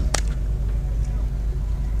after him.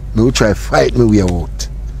 Me will try fight me way out.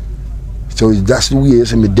 So that's the way you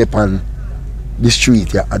see me dip on the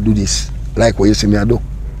street, yeah, I do this. Like what you see me I do.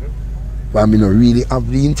 But I mean, I really have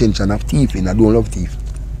the intention of thieving. I don't love thief.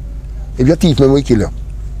 If you thief me, I will kill you.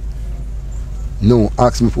 No,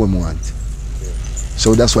 ask me for what I want.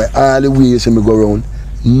 So that's why all the way you see me go around,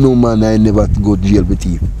 no man I never go to jail with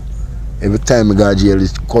thief. Every time I go to jail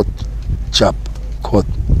is cut, chop.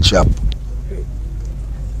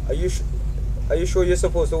 Are you sure you're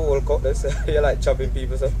supposed to hold cutlass? You're like chopping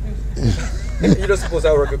people, so you're not supposed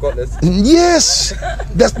to work with cutlass. Yes,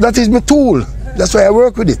 that is my tool. That's why I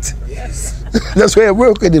work with it. Yes. That's why I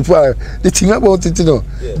work with it. For the thing about it, you know,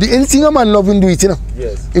 anything a man love him do it, you know.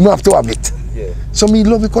 Yes. He have to have it. Yeah. So me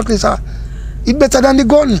love the cutlass. It's better than the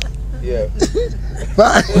gun. Yeah.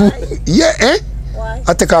 But, yeah, eh? Why?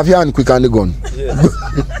 I take off your hand quick on the gun. Yes.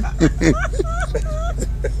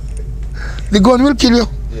 The gun will kill you.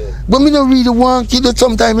 Yeah. But me don't really want to kill you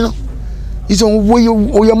sometime, you know. It's on where you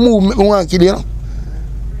move, me want to kill you, you know.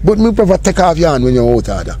 But me prefer take off your hand when you're out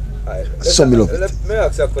of there. So me love it. Let me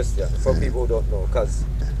ask you a question for people who don't know, because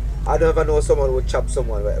I don't ever know someone who would chop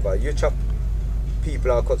someone, whatever. You chop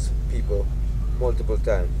people or cut people multiple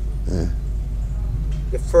times. Yeah.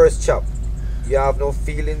 The first chop, you have no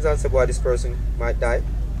feelings and say why this person might die?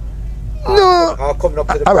 No. Or coming up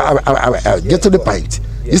to the All point. right. Get to the point.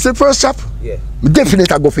 Yeah. You see the first chop? Yeah. Me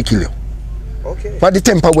definitely go for kill you. Okay. For the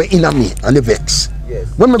temper way in me and the vex. Yes.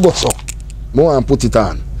 When me go so, me want put it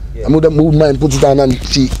on. Yeah. I move mine, put it on and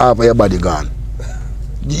see half of your body gone.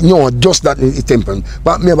 You know, just that is temper.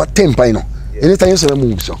 But me have a temper, you know. Yeah. Anytime you say me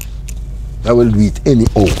move so, I will do it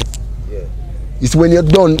anyhow. Yeah. It's when you're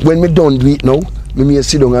done, when me done do it now, me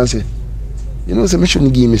sit down and say, you know, say me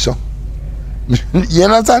shouldn't give me so. You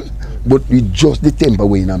understand? But it's just the temper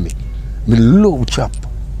way in me. Me love chop.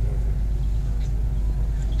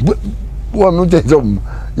 But what I'm tell you something.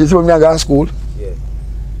 You see when I go to school, Yeah.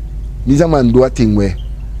 this a man do a thing where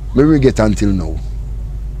me regret until now.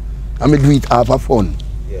 And me do it half of fun.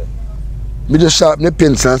 Yeah. Me just sharpen the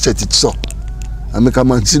pencil and set it so. And make a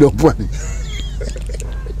man sit up on it.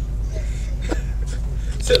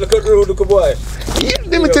 Say, look at rude, look at boy. Yeah,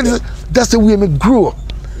 let me tell you, that's the way me grow.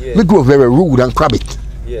 Yeah. Me grow very rude and crabbit.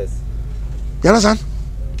 Yes. You understand?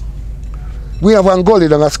 We have one gully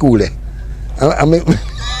down at school there.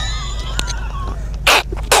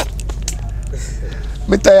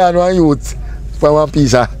 Me tired one youth for one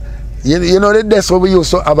piece of, you know the desk where we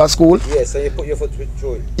used to have at school? Yes, so you put your foot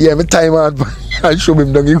through it. Yeah, me time out and show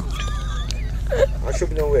him down I should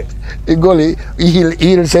be no way. the gully,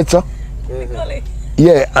 he'll set so. Golly.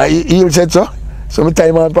 Yeah, he'll set so. So me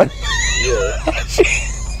time out Yeah. I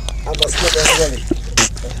must look at the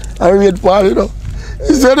I wait for it, you know.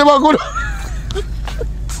 He said him a good.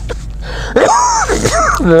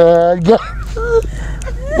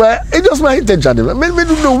 But it's just my intention. Me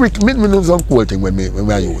do no wicked, me do some cool thing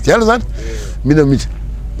when I youth. You understand? Me don't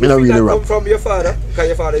really that rap. come from your father? Because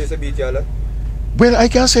your father used to beat you a lot? Well, I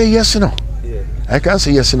can say yes, you know. Yeah. I can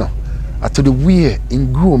say yes, you know. To the way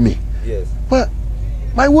in grow me. Yes. But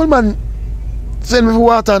my old man send me for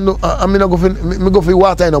water and me not go for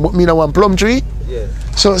water, you know, but me not want plum tree. Yeah.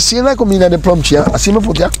 So see like come in at the plum tree, I see my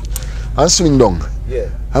foot here and swing down. Yeah.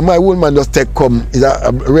 And my old man just take come, is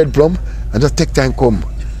a red plum, and just take time come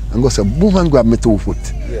and go say boom and grab me 2 foot.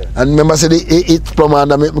 Yeah. And remember say they eat plum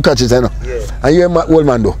and me catch it, you know. Yeah. And you hear my old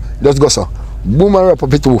man do, just go so boom and wrap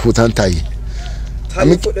up it 2 foot and tie. Tie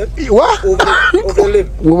your foot then? What? Over the limb.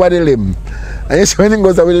 Over the limb. And you see when he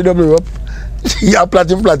goes with the double rope, he a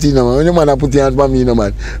platin, you know, man. When the man a put his hands on me, you know,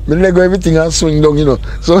 man. Me leg go everything and swing down, you know.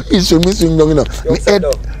 So he swing down, you know. Me head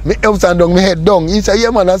upside down, me head down. He say,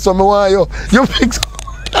 yeah man, that's what me want you fix.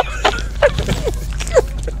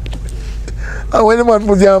 And when the man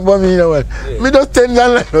put his hands on me, you know, man. Yeah. Me just tell that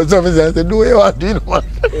line or something, I say, do what you want to do, you know, man.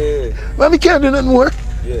 Yeah. But me can't do nothing more.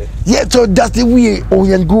 Yeah. Yeah, so that's the way how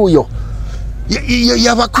you grow you. You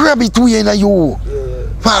have a crabby to you in you.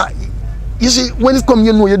 Yeah. You see, when it comes,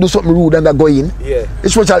 you know you do something rude and that go in. Yeah.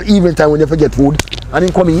 It's special evening time when you forget food and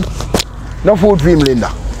then come in. No food for him,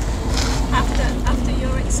 Linda. After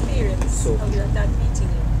your experience of your dad beating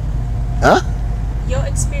you. Huh? Your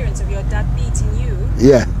experience of your dad beating you.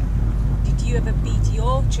 Yeah. Did you ever beat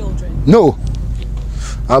your children? No.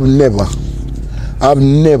 I've never. You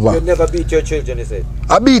never beat your children, you said?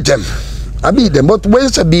 I beat them. But when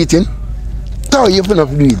it's a beating, tell you enough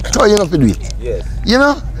to do it. Yes. You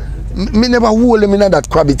know? Me never hold them in that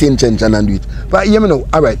crabby intention and do it. But you know,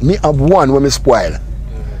 alright, me have one when me spoil.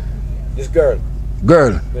 This girl?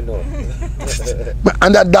 Girl. Me know.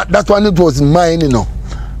 And that one it was mine, you know.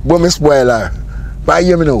 When me spoil her. But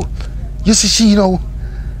you know, you see she, you know,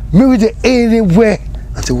 me with the anywhere.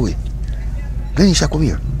 I say, wait, then she come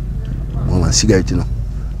here. Mama, cigarette, you know.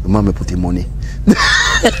 The mama put in money.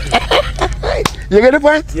 You get the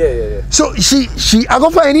point? Yeah. So she I go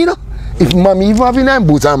find, you know. If mommy even having nine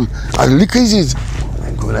boots, as liquor is,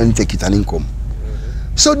 I go and take it and income.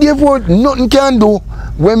 So therefore, nothing can do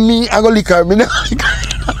when I go liquor. Me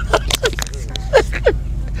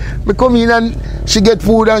come in and she get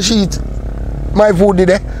food and she eat my food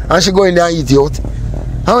there, and she go in there and eat it out.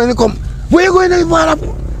 And when you come, where you going there, father?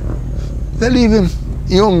 They leave him.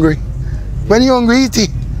 He hungry. When he hungry, eat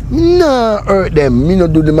it. Me no hurt them. Me no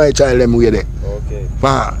do the my child them way there. Okay.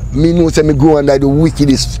 But me know say me grow under the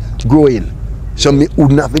wickedest growing. So me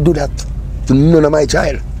wouldn't have to do that to none of my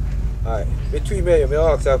child. Alright. Between me and you, may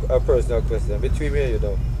I ask a personal question? Between me and you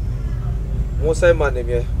though. Most of the man them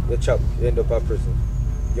you chop, you end up in prison.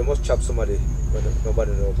 You must chop somebody when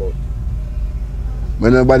nobody know about.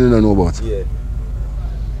 When nobody know about? Yeah.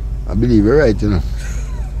 I believe you're right, you know.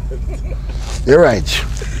 You're right.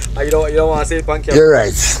 You don't want to say it on camera? You're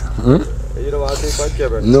right. Hmm? You don't want to say it on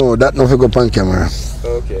camera? No, that not go on camera.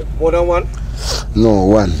 Okay. More than one? No,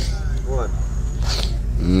 one. One.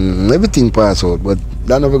 Everything pass out, but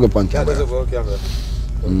that never go on camera. That doesn't go on camera.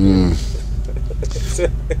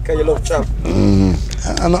 Can you love chop?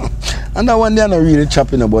 And that one they are not really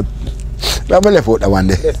chopping about. We have left out that one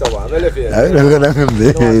there. Left that one. We left here. I don't know him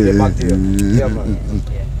there. No one get back to you. Yeah, man.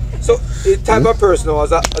 So, the type of person now,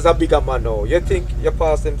 as a bigger man now, you think you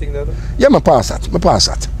pass them thing there? Yeah, I pass that. I pass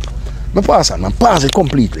that. I pass that, man. Pass it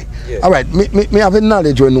completely. Yeah. Alright, me have a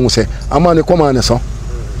knowledge when you say, I'm on the command, so.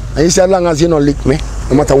 And you say, as long as you don't lick me,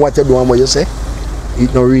 no matter what you do and what you say,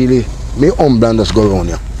 it not really, me humble and just go around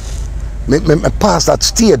you. Me pass that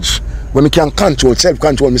stage when me can control,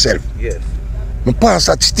 self-control myself. Yes. Me pass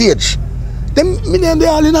that stage. Then me then they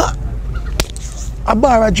all in a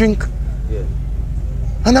bar a drink. Yeah.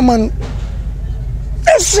 And the man,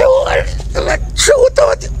 that's so like shoot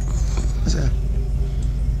out.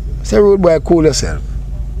 I say, road boy, cool yourself.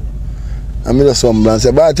 And me just humble and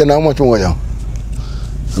say, bartender, how much more you?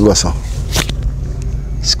 And go so.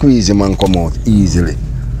 Squeeze him and come out easily.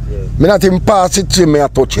 Yeah. Me not even pass it to him, me I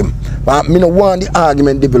touch him. But me no want the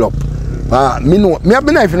argument develop. Me know, me have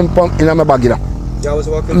the knife in my bag, you know. Yeah, I was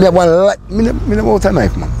walking. Me have one like, me never out a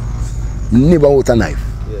knife, man. Me never out a knife.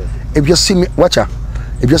 Yeah. If you see me, watch out.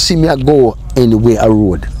 If you see me I go anywhere a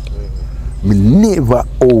road, me never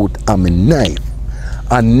out a me knife.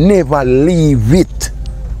 I never leave it.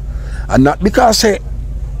 And not because say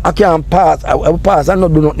I can't pass, I pass, I not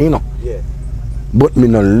do nothing, you know. Yeah. But me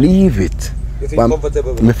not leave it. You feel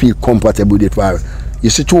comfortable with it? Me feel comfortable with it. For you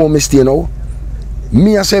see, to me stay now.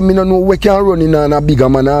 Me I say me no know where can run in and a bigger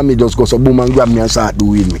man and me just go so boom and grab me and start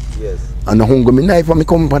doing me. Yes. And I hunger me knife and me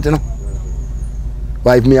come pat, you know.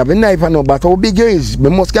 But if me have a knife and no, but how big you is, me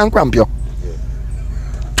must can cramp you.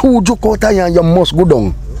 Yeah. 2 joke out here and you must go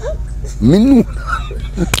down. Me know.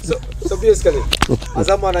 So basically, as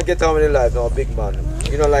a man I get on with your life now, a big man,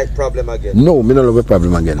 you don't like problem again. No, me don't love a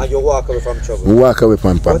problem again. And you walk away from trouble. Walk away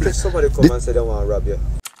from problem. What if somebody come and say they want to rob you?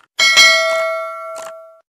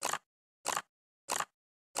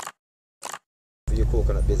 Your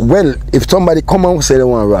coconut business. Well, if somebody come and say they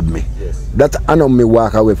want to rob me, Yes. that I know me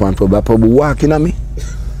walk away from trouble. I probably walking at me.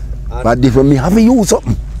 But if me have to use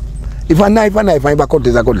something. If a knife, and if a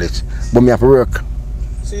cutlass, a cutlass. But me have to work.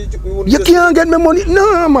 So You can't get me money.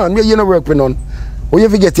 No, man. You don't work with none. Or you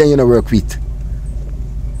forget you don't work with.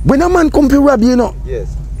 When a man come to rob you, know,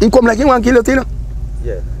 Yes. he come like he want to kill you, know.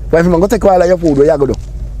 Yeah. But if you go take all of your food, where you go do?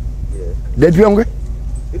 Yeah. Dead you hungry?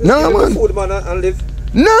 You just No, give man. me food, man, and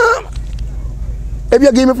live. No. If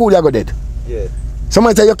you give me food, you go dead. Yeah.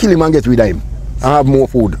 Somebody say you kill him and get rid of him and have more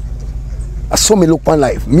food. I saw me look on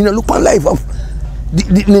life. Me no look on life of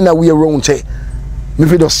the way around say me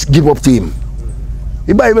fi just give up to him.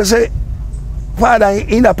 The Bible say, Father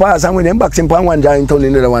in the past and when them box him for one giant town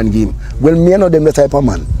in the other one game. Well, me know them the type of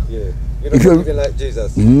man. Yeah. You If don't you- even like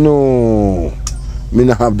Jesus. No, me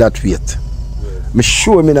not have that faith. Yeah. Me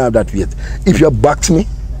sure me not have that faith. If you box me,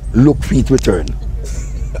 look feet return.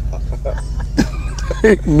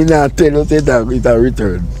 Me not tell you say that it a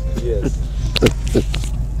return. Yes.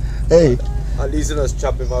 Hey, At least you just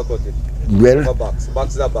chop him or cut it. well, A box.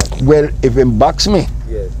 Box is a box. well, if him box me,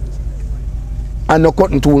 Yes. I no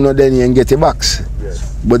cutting tool no then he ain't get a box.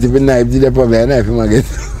 Yes. But if a knife did a probably a knife him again.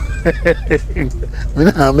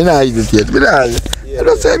 me not use it yet. Me not. Yeah, I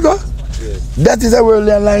don't say go. Yes. That is a world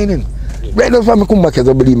aligning. Right now, when I come back here,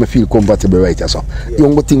 I believe me feel comfortable right here. So, the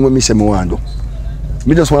only thing when me say me want to do,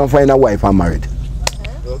 me just want to find a wife and married,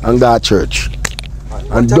 Okay. and go to church. What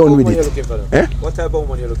I'm type done of with woman it. you looking for, Eh? What type of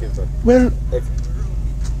woman you looking for? Well, If,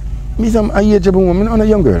 me some ageable woman and a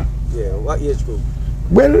young girl. yeah. What age group?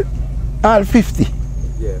 Well, all 50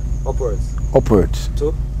 Yeah. Upwards. upwards.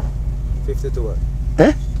 To 50 to what?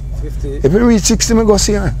 Eh? 50. If you reach 60, me go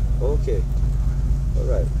see her. Okay. All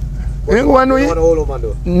right. You ain't going you nowhere? want an old woman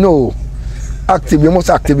though? No. Active, you must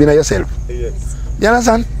active in yourself. Yes. You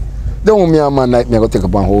understand? Don't want me a man like me go take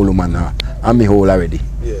up one whole woman now. I'm me whole already.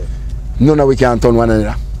 Yeah. None of we can turn one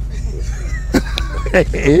another.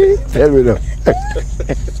 Tell me now.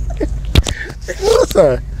 No,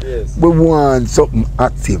 sir. Yes. We want something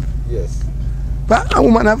active. Yes. But a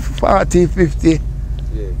woman of 40, 50,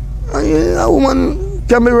 Yeah. a woman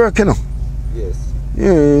can be working, you know. Yes.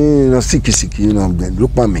 You know, sicky, you know.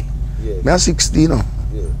 Look at me. Yeah. Me 60, you know.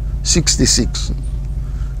 Yeah. 66.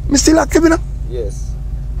 Me still active, you know. Yes.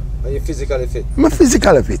 Are you physically fit? I'm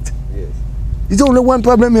physically fit. Yes. It's only one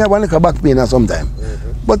problem here, one like a back pain or sometime.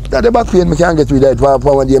 But that the back pain, I can't get rid of it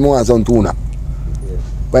for one day more some tuna.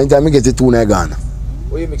 By the time I get the tuna, I gone.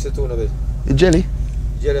 What you mix the tuna with? The jelly.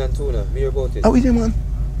 Jelly and tuna, me about it. How is it, man?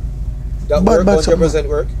 That Bad, work, bad 100%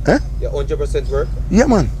 work? Eh? Yeah, 100% work? Yeah,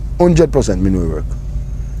 man. 100% me know it work.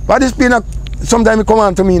 But this pain, sometimes it come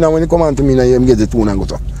on to me now, when it come on to me now, you get the tuna and go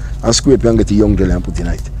to and scrape and get the young jelly and put in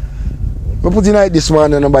it. I put in it this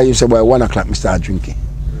morning and by you say by 1 o'clock I start drinking.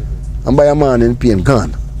 And by a man in pain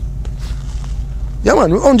gone. Yeah,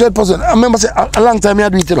 man, 100%. I remember say a long time I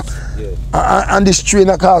do it, you know. Yeah. And this train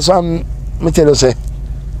car, so I tell you say,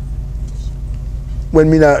 when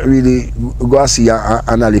me not really go see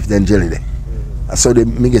and I lift them jelly there. So they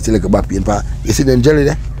me get like a back pain. You see them jelly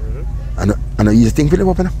there? And you think fill it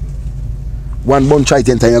up, you know? One bunch right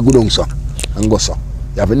and you go down so and go so.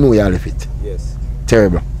 You have to know you lift it. Yes.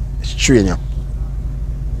 Terrible. It's train you.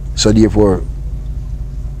 So therefore,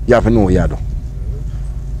 you have to know you do.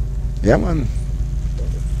 Yeah, man.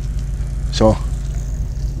 So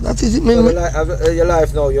that is it. So your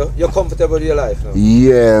life now, you're comfortable with your life now?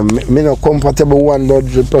 Yeah, me not comfortable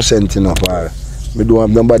 100%, you know. Me don't have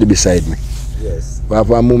nobody beside me. Yes. But if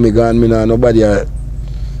my mommy gone, me not nobody.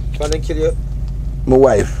 Can they kill you? My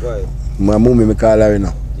wife. Right. My mommy, me call her, you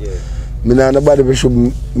know. Yeah. Me not nobody be should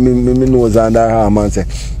me nose under her arm and say,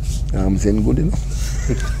 I'm saying good, you know.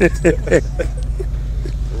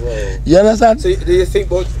 Wow. You understand? So do you think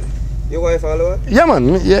about your wife all over? Yeah,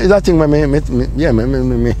 man. Yeah, that thing, me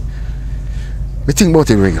think about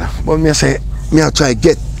it regular. But me say, me I try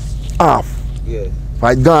get off. Yeah. If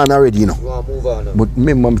I gone already, you know. You want to move on now? But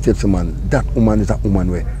me mom tell some man, that woman is a woman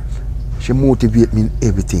where she motivate me in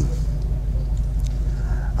everything.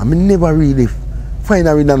 I mean, never really find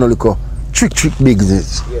her in a little trick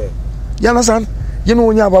business. Yeah. You understand? You know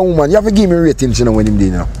when you have a woman, you have to give me ratings, you know, when him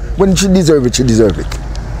there now. When she deserve it, she deserve it.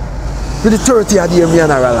 With the 30 of the year, me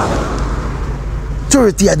and her along.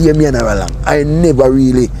 30 of the year, me and her along. I never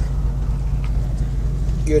really...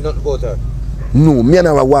 You're not about her? No, me and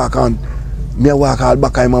her walk on. Me I walk all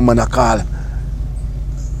back, my man a call.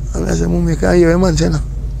 And I say, Mummy, can you hear a man say no?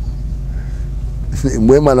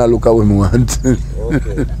 When man I look at what me want.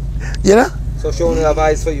 Okay. You know? So she only have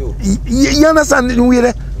eyes for you? You understand the way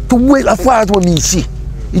there? To wait as far as what me see.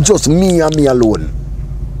 It's just me and me alone.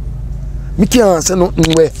 Me can't say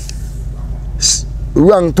nothing where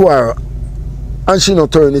wrong to her and she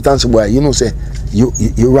not turn it and say, boy, you know, say, you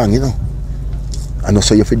wrong, you know. And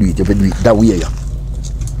also you have to do it that way, yeah.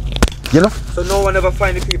 You know? So no one ever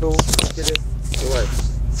find the people who kill your wife?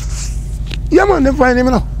 Yeah, man, they find him,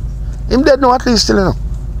 you know. Him dead now, at least still, you know.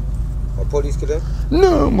 A police kill him?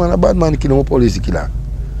 No, man, a bad man kill him, a police kill him.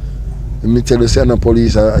 Me tell you, say, no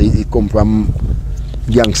police, he come from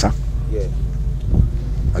gangster. Yeah.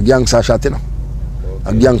 A gangster shot, you know. Okay.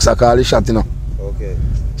 A gangster call the shot, you know. Okay.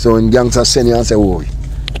 So when gangster send you and say, oh,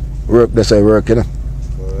 work, they say work, you know.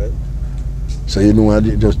 Alright. So you know, I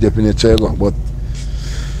just dip in the chair, but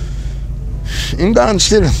him gone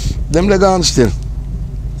still. Them they gone still.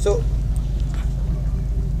 So,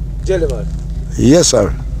 Jellyman. Yes,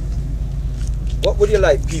 sir. What would you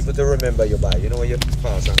like people to remember you by? You know when you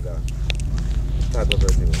pass and gone? Type of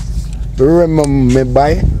person you was. To remember me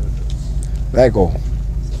by? Like oh.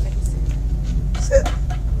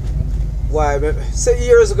 Why? Say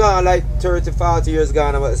years gone, like 30, 40 years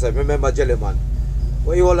gone, I say, remember Jellyman.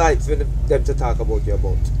 What you would like for them to talk about you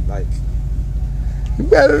about? Like?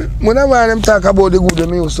 Well, whenever them talk about the good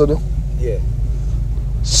them used to do. Yeah.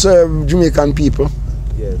 Serve Jamaican people.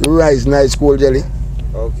 Yeah. Rice, nice cold jelly.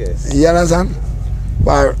 Okay. You understand?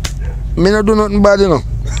 But me not do nothing bad, you know.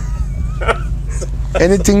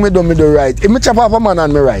 Anything me do right. If me chop off a man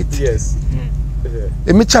and me right. Yes. Yeah.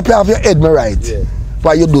 If me chop off your head, me right. Yeah.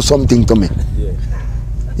 Why you do something to me? Yeah.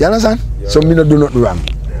 You understand? Yeah, so me not do nothing wrong.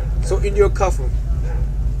 So in your coffin,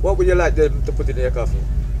 what would you like them to put in your coffin?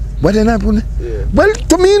 What then I put in? Yeah. Well,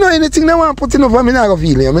 to me, you know, anything they want to put in over, me not go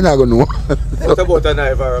feel it. I not go know. What about a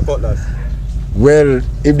knife or a cutlass? Well,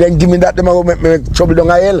 if they give me that, they will make me trouble down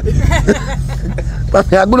a hell. But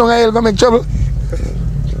me I go down a hell, go make trouble.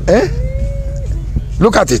 Eh?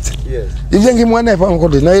 Look at it. Yes. If they give me one knife, I'm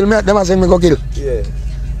going to kill. Now, them say me go kill. Yeah.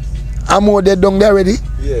 I'm more dead down there already.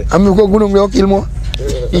 Yeah. I'm going to go kill more. I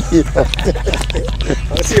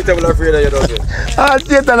see you table afraid of you, don't you? I'll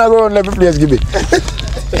see it and I go around every place, give it.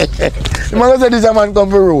 The man say this a man come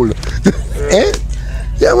for rule. Eh?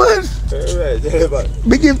 Yeah, man. Alright, yeah, man.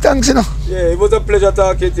 Big give thanks, you know. Yeah, it was a pleasure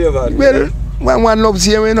talking to you, man. Well, one loves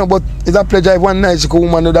you, you know, but it's a pleasure if one nice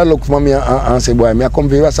woman that look for me and say, boy, me I come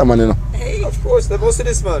for you, man, you know. Hey, of course, they must see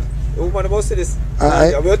this, man. The woman must see this.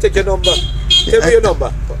 We'll take your number. Tell me your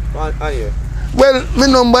number. On here. Well, my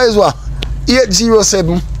number is what?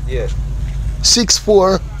 807 Yeah.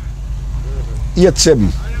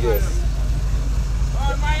 6487. Yes.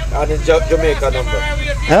 And the Jamaica number.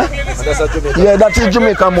 Huh? And that's a Jamaica. Yeah, that's a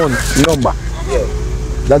Jamaica number. Yeah.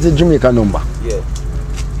 That's a Jamaica number. Yeah.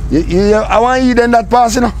 I want you then that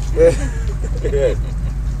pass, you know? Yeah. Yeah.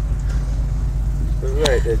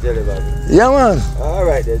 Right there, Jelly Baby. Yeah, man.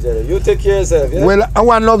 Alright there, Jelly. You take care of yourself, yeah? Well, I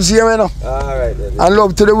want love here, you know? Alright then. And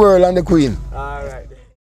love to the world and the Queen. Alright.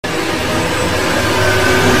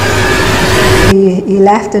 He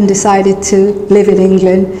left and decided to live in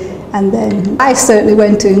England, and then I certainly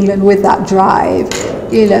went to England with that drive,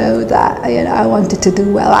 that I wanted to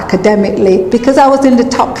do well academically. Because I was in the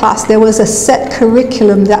top class, there was a set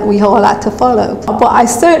curriculum that we all had to follow. But I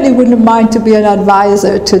certainly wouldn't mind to be an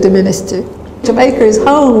advisor to the minister. Jamaica is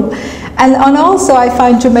home, and also I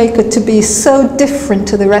find Jamaica to be so different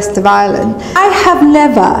to the rest of Ireland. I have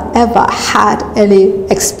never ever had any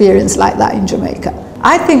experience like that in Jamaica.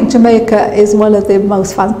 I think Jamaica is one of the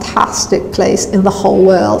most fantastic places in the whole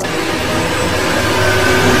world.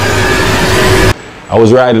 I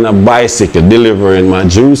was riding a bicycle delivering my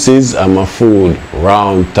juices and my food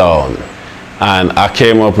round town, and I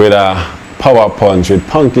came up with a power punch with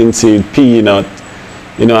pumpkin seed, peanut,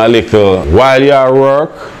 a little. While you're at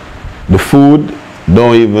work, the food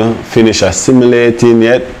don't even finish assimilating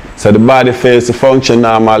yet, so the body fails to function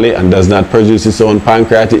normally and does not produce its own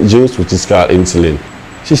pancreatic juice, which is called insulin.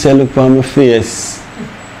 She said, look on my face,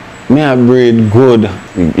 may I breathe good.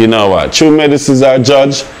 You know what, true medicines are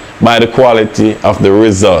judged by the quality of the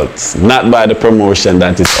results, not by the promotion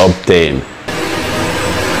that is obtained.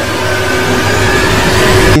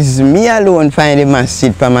 It's me alone find the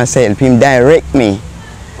masjid for myself, him direct me.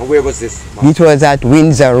 And where was this? It was at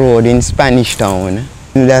Windsor Road in Spanish Town.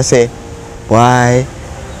 They say, why?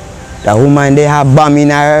 The woman they have bomb in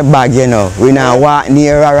her bag, We not walk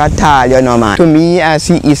near her at all, man. To me, I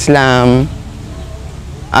see Islam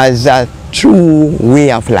as a true way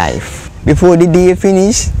of life. Before the day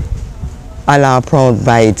finish, Allah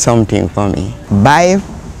provide something for me. Buy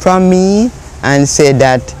from me and say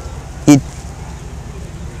that it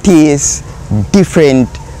tastes different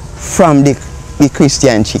from the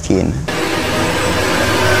Christian chicken.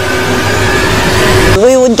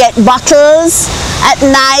 We would get bottles at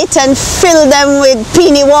night and fill them with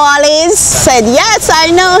peeny wallies. Said, yes, I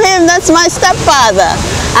know him, that's my stepfather.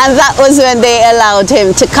 And that was when they allowed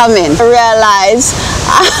him to come in. I realized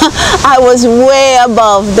I was way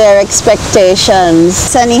above their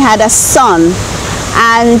expectations. And he had a son,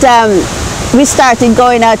 and we started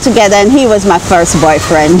going out together, and he was my first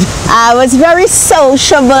boyfriend. I was very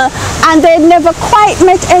sociable, and they'd never quite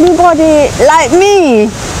met anybody like me.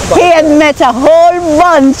 He had met a whole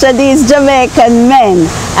bunch of these Jamaican men,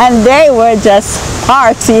 and they were just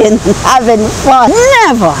partying, having fun.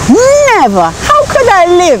 Never, never. How could I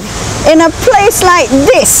live in a place like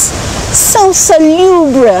this? So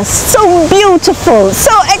salubrious, so beautiful,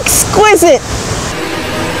 so exquisite.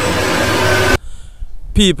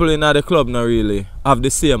 People in the club not really have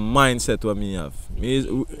the same mindset what me have.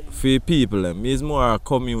 For people, me is more a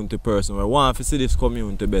community person. I want to see this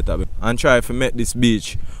community better and try to make this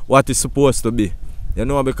beach what it's supposed to be.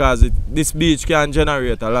 Because this beach can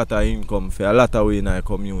generate a lot of income for a lot of we in our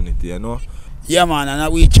community, Yeah, man,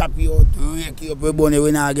 and we chop you out, wake you up,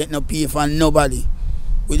 we not get no pay from nobody.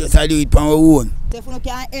 We just do it on our own. If you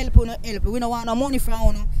can't help, we don't want no money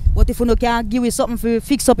from you. But if you can't give us something to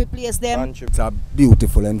fix up a place, then it's a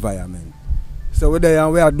beautiful environment. So we're there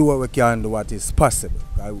and we are doing what we can do what is possible.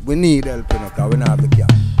 We need help, because we don't have the cash.